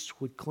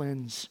priests would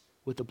cleanse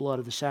with the blood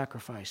of the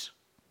sacrifice.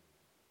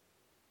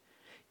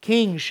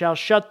 Kings shall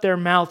shut their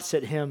mouths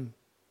at him,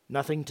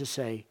 nothing to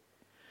say.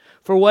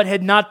 For what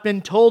had not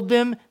been told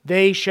them,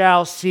 they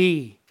shall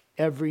see.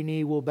 Every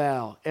knee will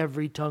bow,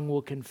 every tongue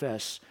will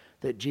confess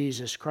that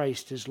Jesus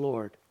Christ is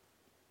Lord.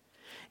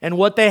 And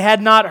what they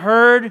had not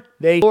heard,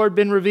 they Lord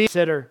been revealed.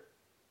 Consider,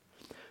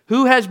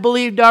 who has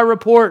believed our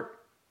report?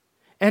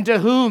 And to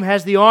whom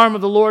has the arm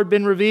of the Lord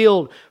been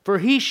revealed? For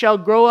he shall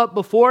grow up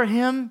before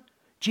him,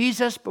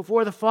 Jesus,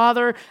 before the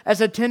Father,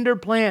 as a tender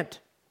plant,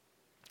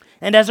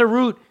 and as a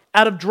root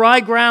out of dry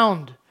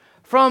ground.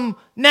 From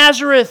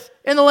Nazareth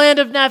in the land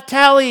of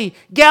Naphtali,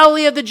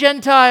 Galilee of the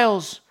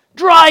Gentiles,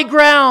 dry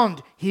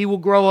ground, he will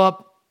grow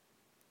up.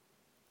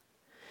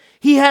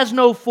 He has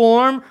no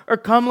form or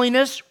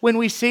comeliness when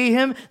we see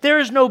him. There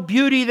is no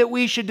beauty that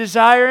we should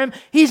desire him.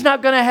 He's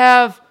not going to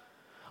have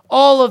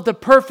all of the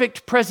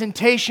perfect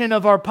presentation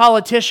of our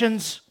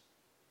politicians.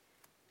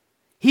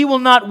 He will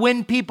not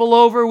win people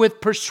over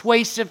with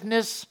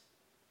persuasiveness.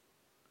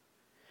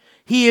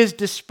 He is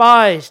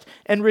despised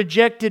and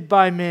rejected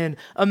by men,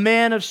 a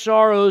man of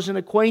sorrows and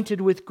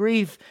acquainted with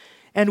grief,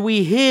 and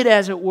we hid,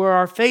 as it were,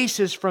 our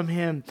faces from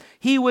him.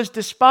 He was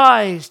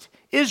despised.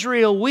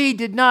 Israel, we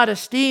did not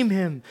esteem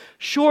him.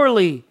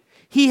 Surely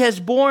he has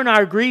borne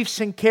our griefs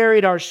and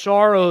carried our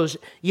sorrows,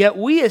 yet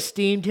we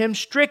esteemed him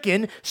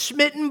stricken,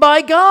 smitten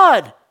by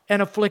God,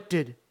 and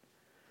afflicted.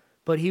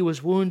 But he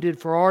was wounded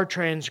for our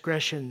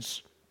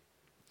transgressions.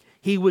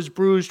 He was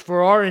bruised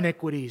for our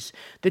iniquities.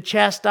 The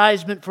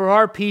chastisement for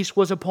our peace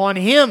was upon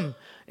him,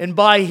 and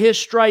by his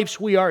stripes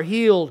we are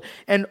healed.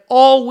 And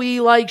all we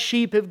like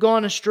sheep have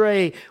gone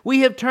astray. We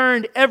have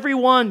turned every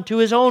one to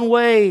his own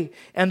way,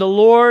 and the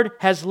Lord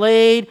has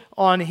laid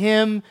on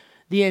him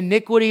the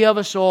iniquity of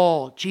us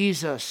all,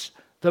 Jesus,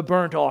 the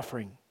burnt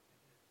offering.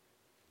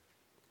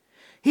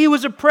 He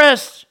was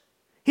oppressed,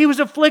 he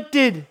was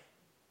afflicted,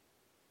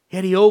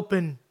 yet he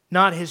opened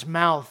not his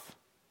mouth.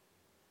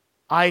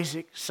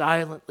 Isaac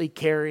silently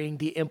carrying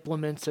the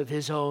implements of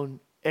his own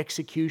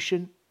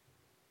execution.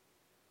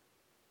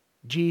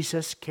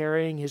 Jesus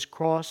carrying his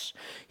cross.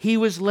 He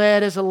was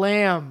led as a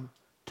lamb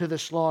to the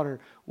slaughter.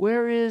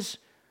 Where is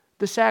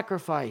the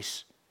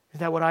sacrifice? Is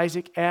that what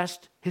Isaac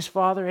asked his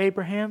father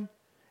Abraham?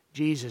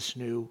 Jesus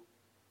knew.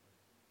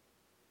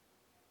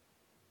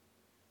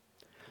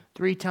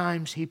 3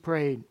 times he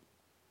prayed,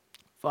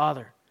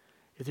 Father,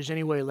 if there's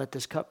any way, let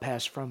this cup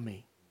pass from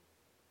me.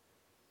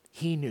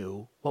 He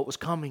knew what was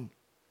coming.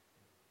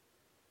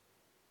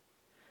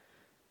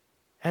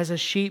 As a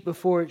sheep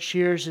before its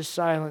shears is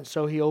silent,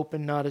 so he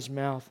opened not his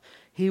mouth.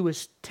 He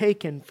was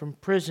taken from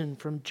prison,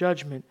 from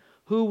judgment.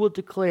 Who will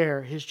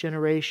declare his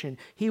generation?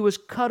 He was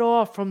cut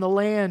off from the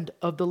land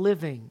of the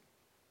living.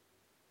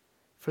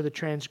 For the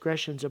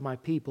transgressions of my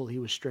people he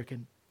was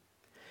stricken.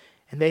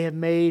 And they have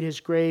made his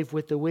grave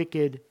with the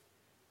wicked,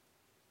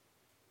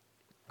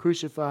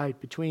 crucified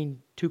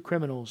between 2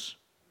 criminals,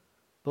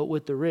 but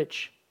with the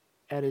rich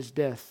at his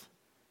death,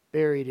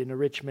 buried in a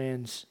rich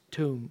man's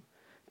tomb,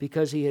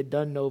 because he had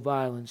done no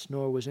violence,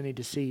 nor was any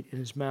deceit in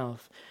his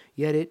mouth.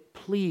 Yet it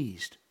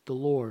pleased the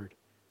Lord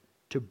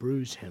to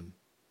bruise him.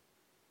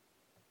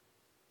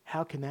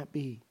 How can that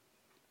be?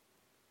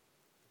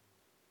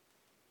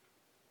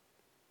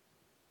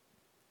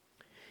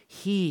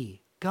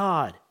 He,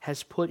 God,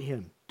 has put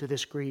him to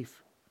this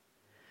grief.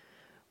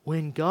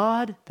 When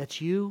God,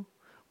 that's you,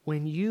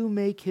 when you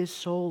make his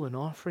soul an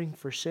offering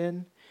for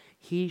sin,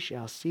 he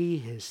shall see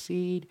his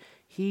seed,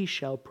 he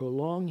shall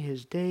prolong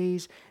his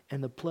days,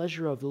 and the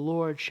pleasure of the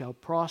Lord shall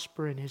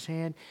prosper in his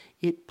hand.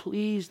 It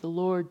pleased the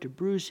Lord to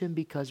bruise him,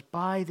 because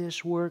by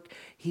this work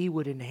he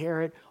would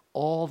inherit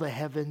all the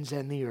heavens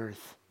and the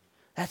earth.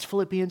 That's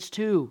Philippians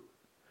 2.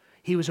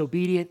 He was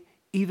obedient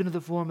even to the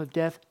form of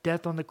death,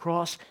 death on the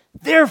cross.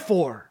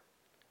 Therefore,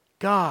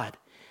 God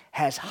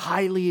has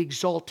highly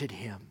exalted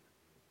him.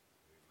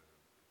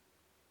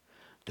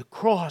 The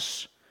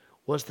cross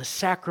was the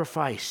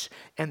sacrifice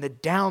and the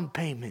down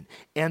payment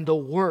and the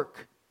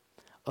work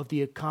of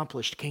the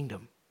accomplished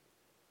kingdom.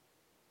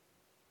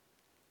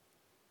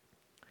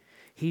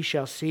 He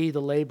shall see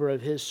the labor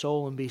of his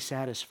soul and be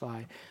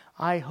satisfied.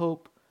 I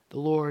hope the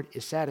Lord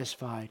is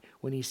satisfied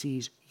when he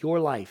sees your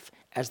life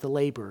as the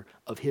labor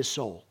of his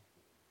soul.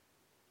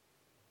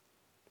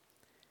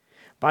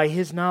 By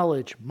his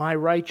knowledge, my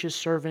righteous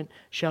servant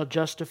shall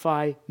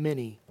justify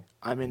many.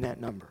 I'm in that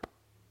number.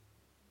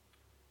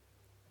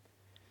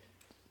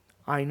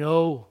 I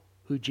know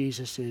who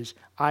Jesus is.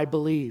 I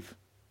believe.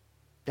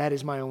 That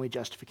is my only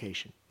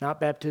justification. Not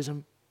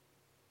baptism.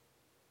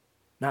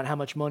 Not how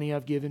much money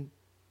I've given.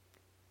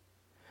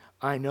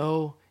 I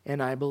know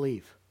and I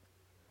believe.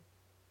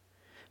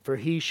 For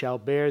he shall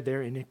bear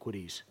their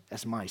iniquities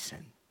as my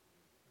sin.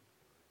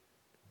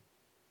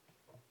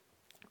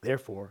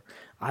 Therefore,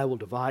 I will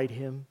divide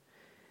him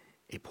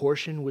a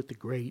portion with the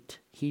great.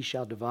 He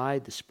shall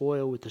divide the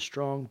spoil with the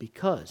strong,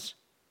 because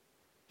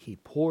he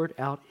poured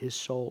out his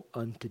soul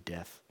unto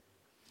death.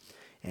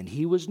 And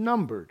he was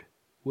numbered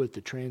with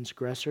the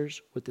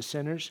transgressors, with the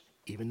sinners,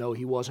 even though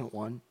he wasn't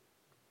one.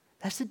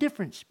 That's the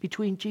difference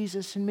between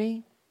Jesus and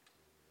me.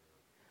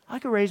 I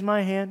could raise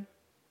my hand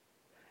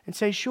and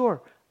say,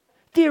 sure,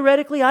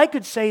 theoretically I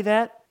could say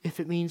that if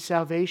it means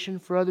salvation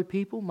for other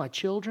people, my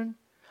children.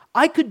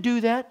 I could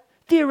do that.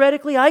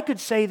 Theoretically, I could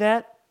say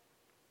that.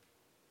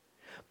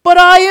 But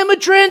I am a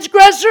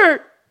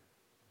transgressor.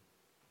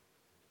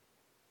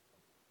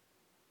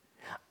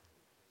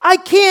 I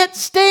can't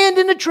stand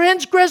in a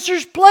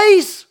transgressor's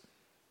place.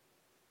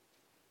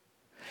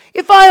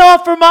 If I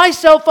offer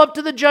myself up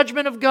to the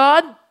judgment of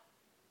God,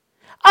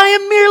 I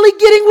am merely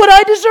getting what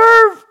I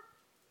deserve.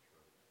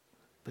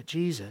 But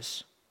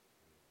Jesus,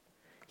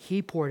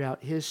 he poured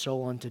out his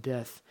soul unto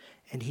death,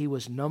 and he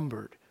was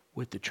numbered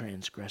with the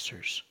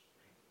transgressors.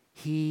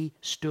 He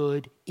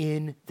stood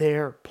in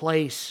their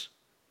place,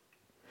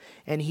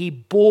 and he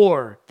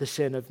bore the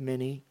sin of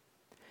many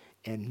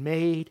and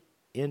made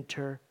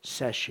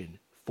intercession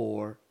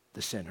for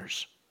the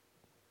sinners.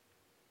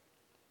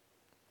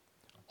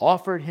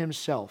 Offered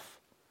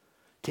himself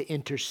to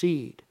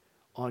intercede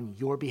on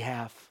your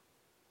behalf.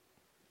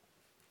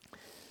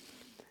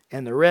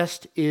 And the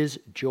rest is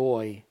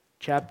joy.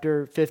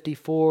 Chapter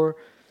 54.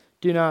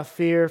 Do not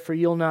fear, for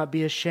you'll not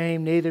be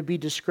ashamed, neither be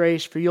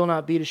disgraced, for you'll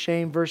not be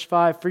ashamed. Verse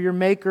 5, for your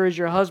Maker is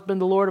your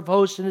husband, the Lord of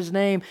hosts in his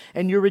name,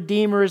 and your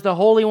Redeemer is the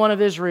Holy One of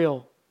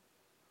Israel.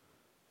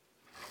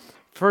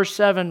 Verse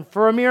 7,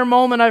 for a mere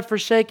moment I've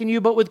forsaken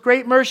you, but with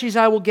great mercies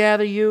I will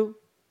gather you.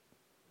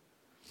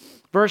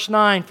 Verse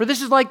 9, for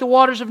this is like the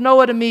waters of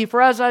Noah to me,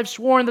 for as I've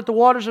sworn that the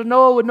waters of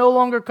Noah would no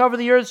longer cover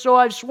the earth, so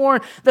I've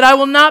sworn that I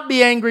will not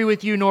be angry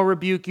with you nor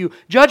rebuke you.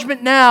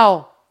 Judgment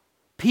now,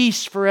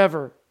 peace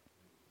forever.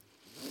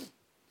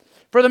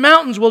 For the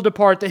mountains will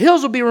depart, the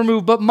hills will be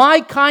removed, but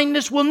my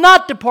kindness will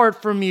not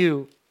depart from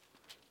you.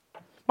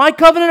 My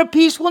covenant of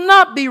peace will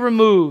not be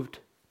removed.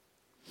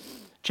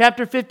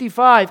 Chapter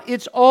 55,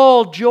 it's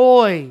all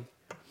joy.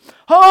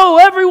 Oh,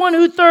 everyone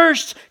who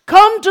thirsts,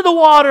 come to the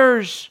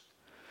waters.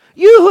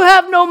 You who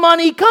have no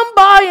money, come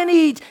buy and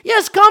eat.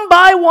 Yes, come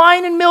buy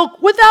wine and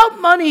milk without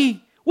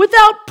money,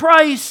 without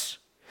price.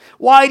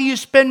 Why do you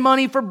spend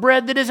money for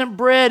bread that isn't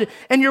bread,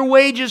 and your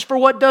wages for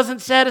what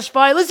doesn't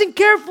satisfy? Listen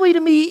carefully to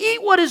me.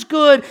 Eat what is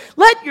good.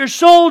 Let your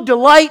soul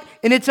delight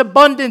in its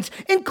abundance.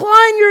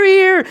 Incline your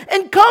ear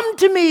and come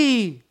to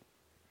me.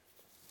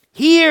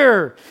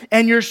 Hear,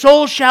 and your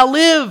soul shall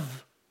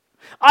live.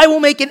 I will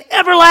make an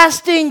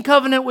everlasting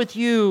covenant with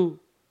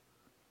you.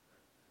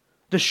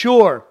 The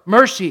sure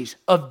mercies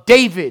of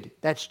David,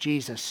 that's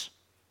Jesus.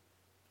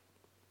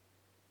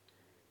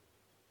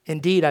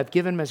 Indeed, I've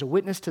given him as a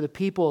witness to the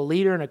people, a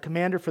leader and a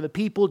commander for the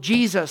people,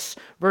 Jesus.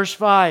 Verse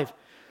 5.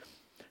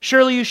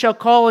 Surely you shall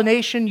call a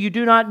nation you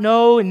do not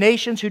know, and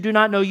nations who do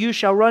not know you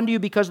shall run to you,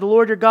 because the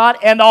Lord your God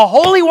and the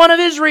Holy One of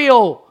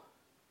Israel,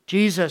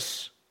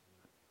 Jesus.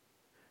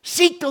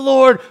 Seek the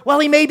Lord while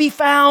he may be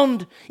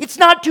found. It's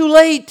not too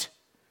late.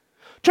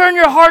 Turn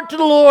your heart to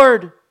the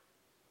Lord.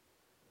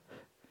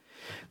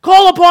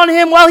 Call upon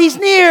him while he's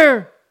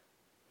near.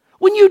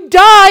 When you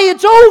die,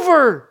 it's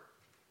over.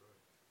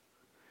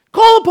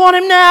 Call upon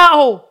him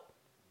now.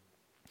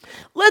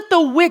 Let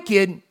the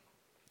wicked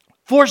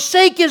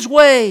forsake his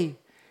way,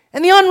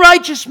 and the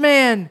unrighteous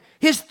man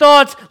his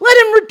thoughts, let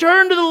him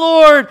return to the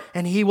Lord,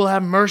 and he will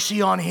have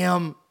mercy on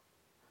him.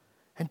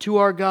 And to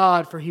our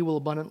God, for he will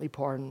abundantly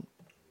pardon.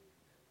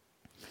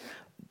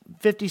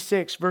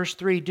 56, verse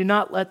 3, do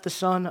not let the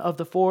son of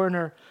the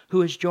foreigner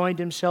who has joined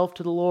himself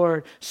to the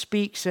Lord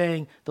speak,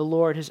 saying, the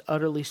Lord has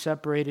utterly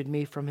separated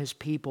me from his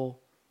people.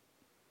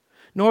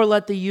 Nor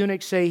let the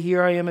eunuch say,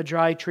 here I am a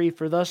dry tree,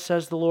 for thus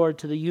says the Lord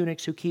to the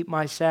eunuchs who keep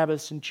my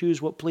Sabbaths and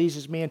choose what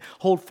pleases me and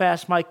hold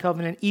fast my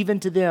covenant, even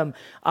to them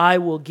I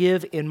will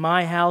give in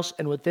my house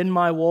and within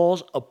my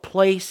walls a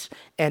place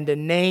and a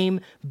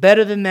name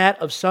better than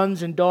that of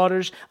sons and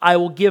daughters. I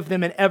will give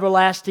them an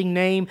everlasting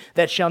name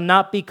that shall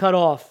not be cut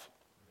off.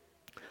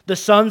 The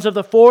sons of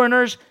the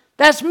foreigners,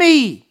 that's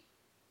me.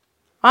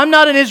 I'm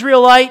not an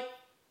Israelite.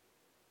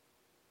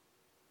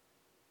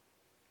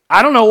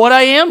 I don't know what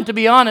I am, to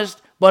be honest.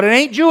 But it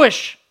ain't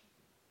Jewish.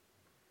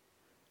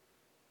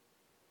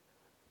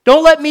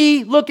 Don't let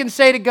me look and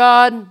say to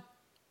God,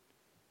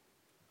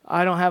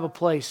 I don't have a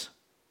place.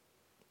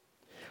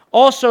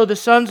 Also, the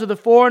sons of the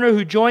foreigner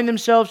who join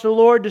themselves to the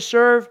Lord to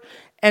serve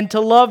and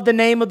to love the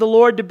name of the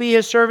Lord, to be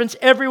his servants,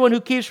 everyone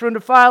who keeps from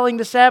defiling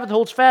the Sabbath,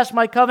 holds fast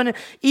my covenant,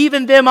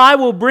 even them I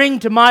will bring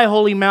to my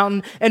holy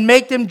mountain and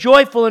make them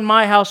joyful in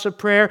my house of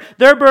prayer.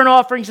 Their burnt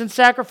offerings and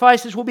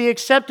sacrifices will be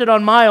accepted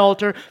on my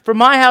altar, for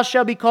my house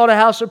shall be called a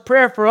house of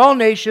prayer for all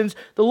nations.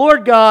 The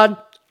Lord God,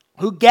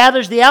 who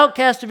gathers the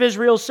outcast of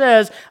Israel,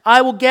 says,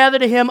 I will gather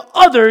to him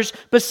others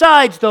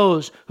besides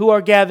those who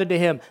are gathered to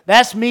him.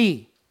 That's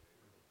me.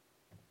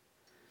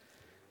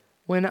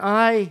 When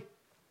I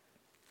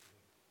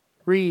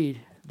read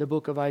the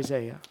book of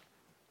Isaiah,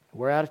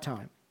 we're out of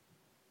time.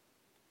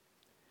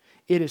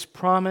 It is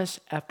promise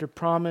after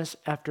promise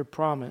after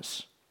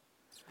promise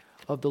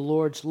of the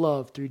Lord's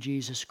love through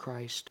Jesus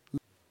Christ.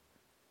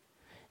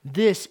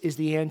 This is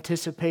the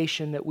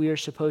anticipation that we are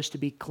supposed to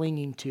be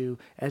clinging to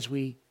as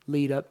we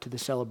lead up to the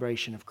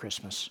celebration of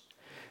Christmas.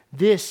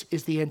 This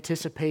is the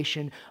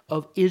anticipation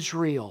of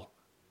Israel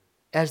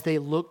as they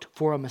looked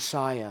for a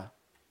Messiah.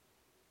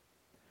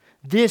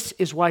 This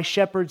is why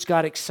shepherds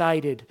got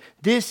excited.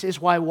 This is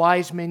why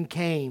wise men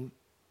came.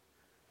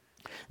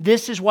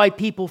 This is why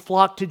people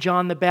flocked to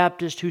John the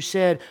Baptist, who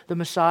said the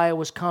Messiah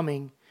was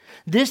coming.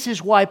 This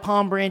is why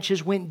palm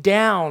branches went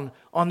down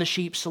on the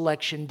sheep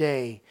selection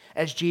day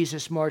as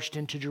Jesus marched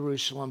into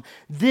Jerusalem.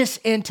 This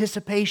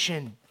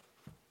anticipation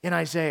in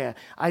Isaiah.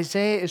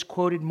 Isaiah is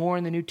quoted more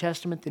in the New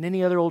Testament than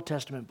any other Old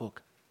Testament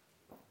book.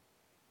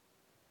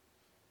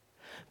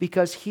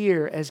 Because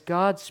here, as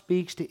God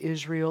speaks to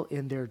Israel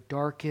in their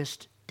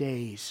darkest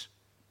days,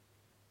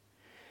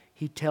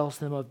 He tells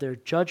them of their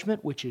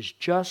judgment, which is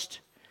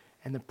just,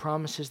 and the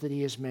promises that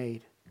He has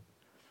made.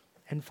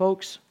 And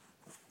folks,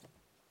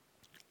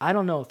 I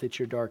don't know if it's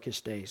your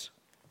darkest days,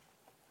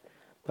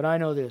 but I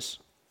know this.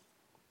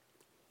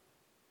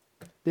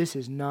 This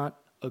is not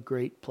a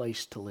great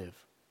place to live.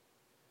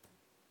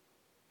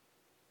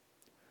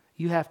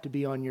 You have to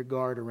be on your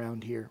guard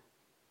around here.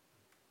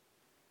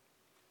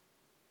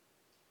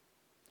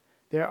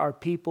 There are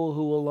people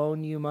who will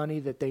loan you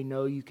money that they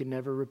know you can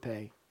never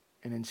repay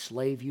and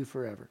enslave you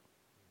forever.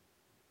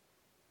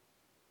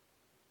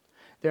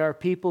 There are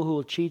people who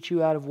will cheat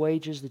you out of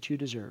wages that you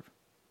deserve.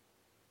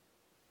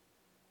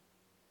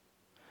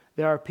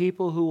 There are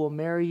people who will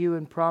marry you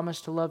and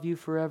promise to love you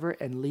forever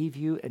and leave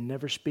you and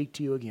never speak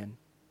to you again.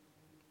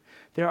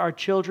 There are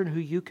children who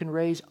you can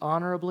raise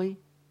honorably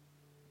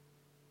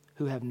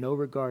who have no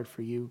regard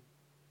for you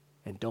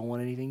and don't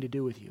want anything to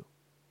do with you.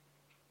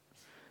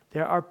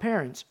 There are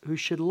parents who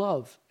should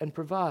love and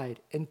provide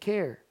and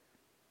care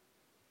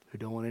who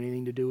don't want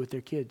anything to do with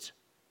their kids.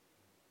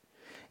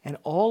 And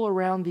all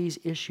around these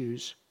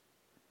issues,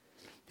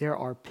 there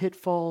are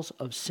pitfalls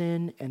of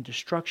sin and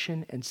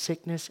destruction and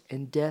sickness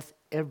and death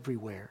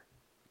everywhere.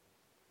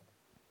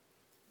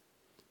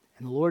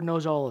 And the Lord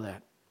knows all of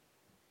that.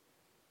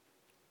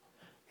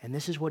 And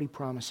this is what He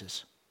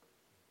promises: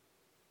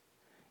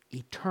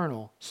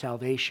 eternal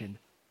salvation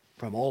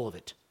from all of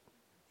it.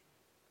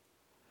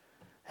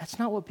 That's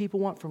not what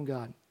people want from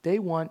God. They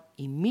want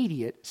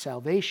immediate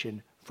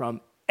salvation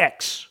from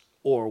X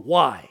or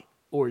Y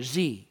or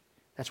Z.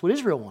 That's what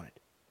Israel wanted.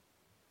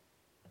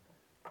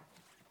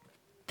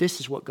 This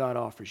is what God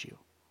offers you.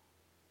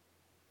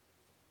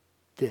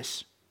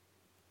 This.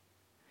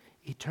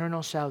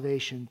 Eternal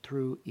salvation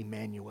through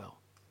Emmanuel,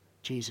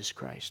 Jesus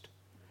Christ.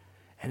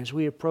 And as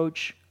we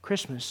approach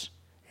Christmas,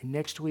 and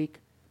next week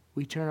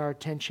we turn our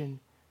attention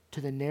to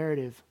the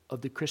narrative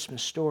of the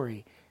Christmas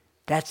story,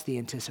 that's the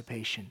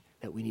anticipation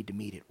that we need to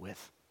meet it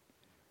with.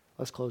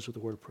 Let's close with a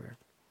word of prayer.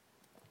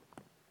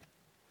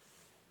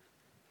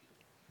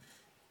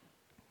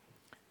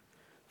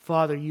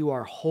 Father, you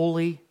are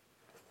holy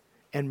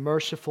and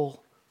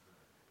merciful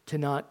to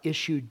not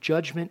issue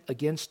judgment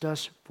against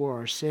us for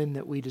our sin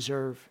that we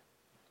deserve,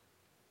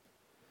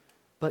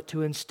 but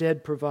to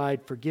instead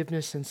provide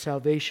forgiveness and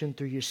salvation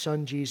through your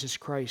Son, Jesus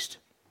Christ.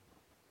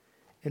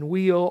 And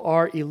we owe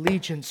our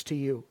allegiance to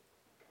you.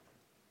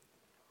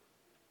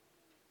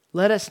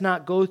 Let us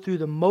not go through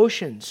the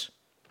motions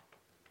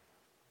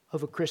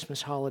of a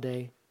Christmas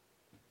holiday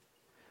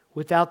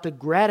without the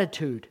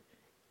gratitude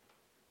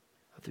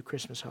of the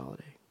Christmas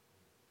holiday.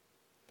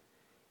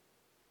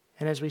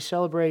 And as we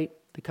celebrate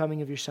the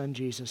coming of your Son,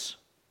 Jesus,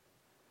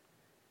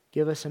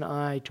 give us an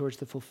eye towards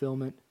the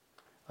fulfillment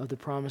of the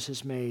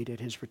promises made at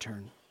his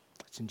return.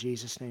 It's in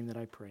Jesus' name that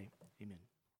I pray. Amen.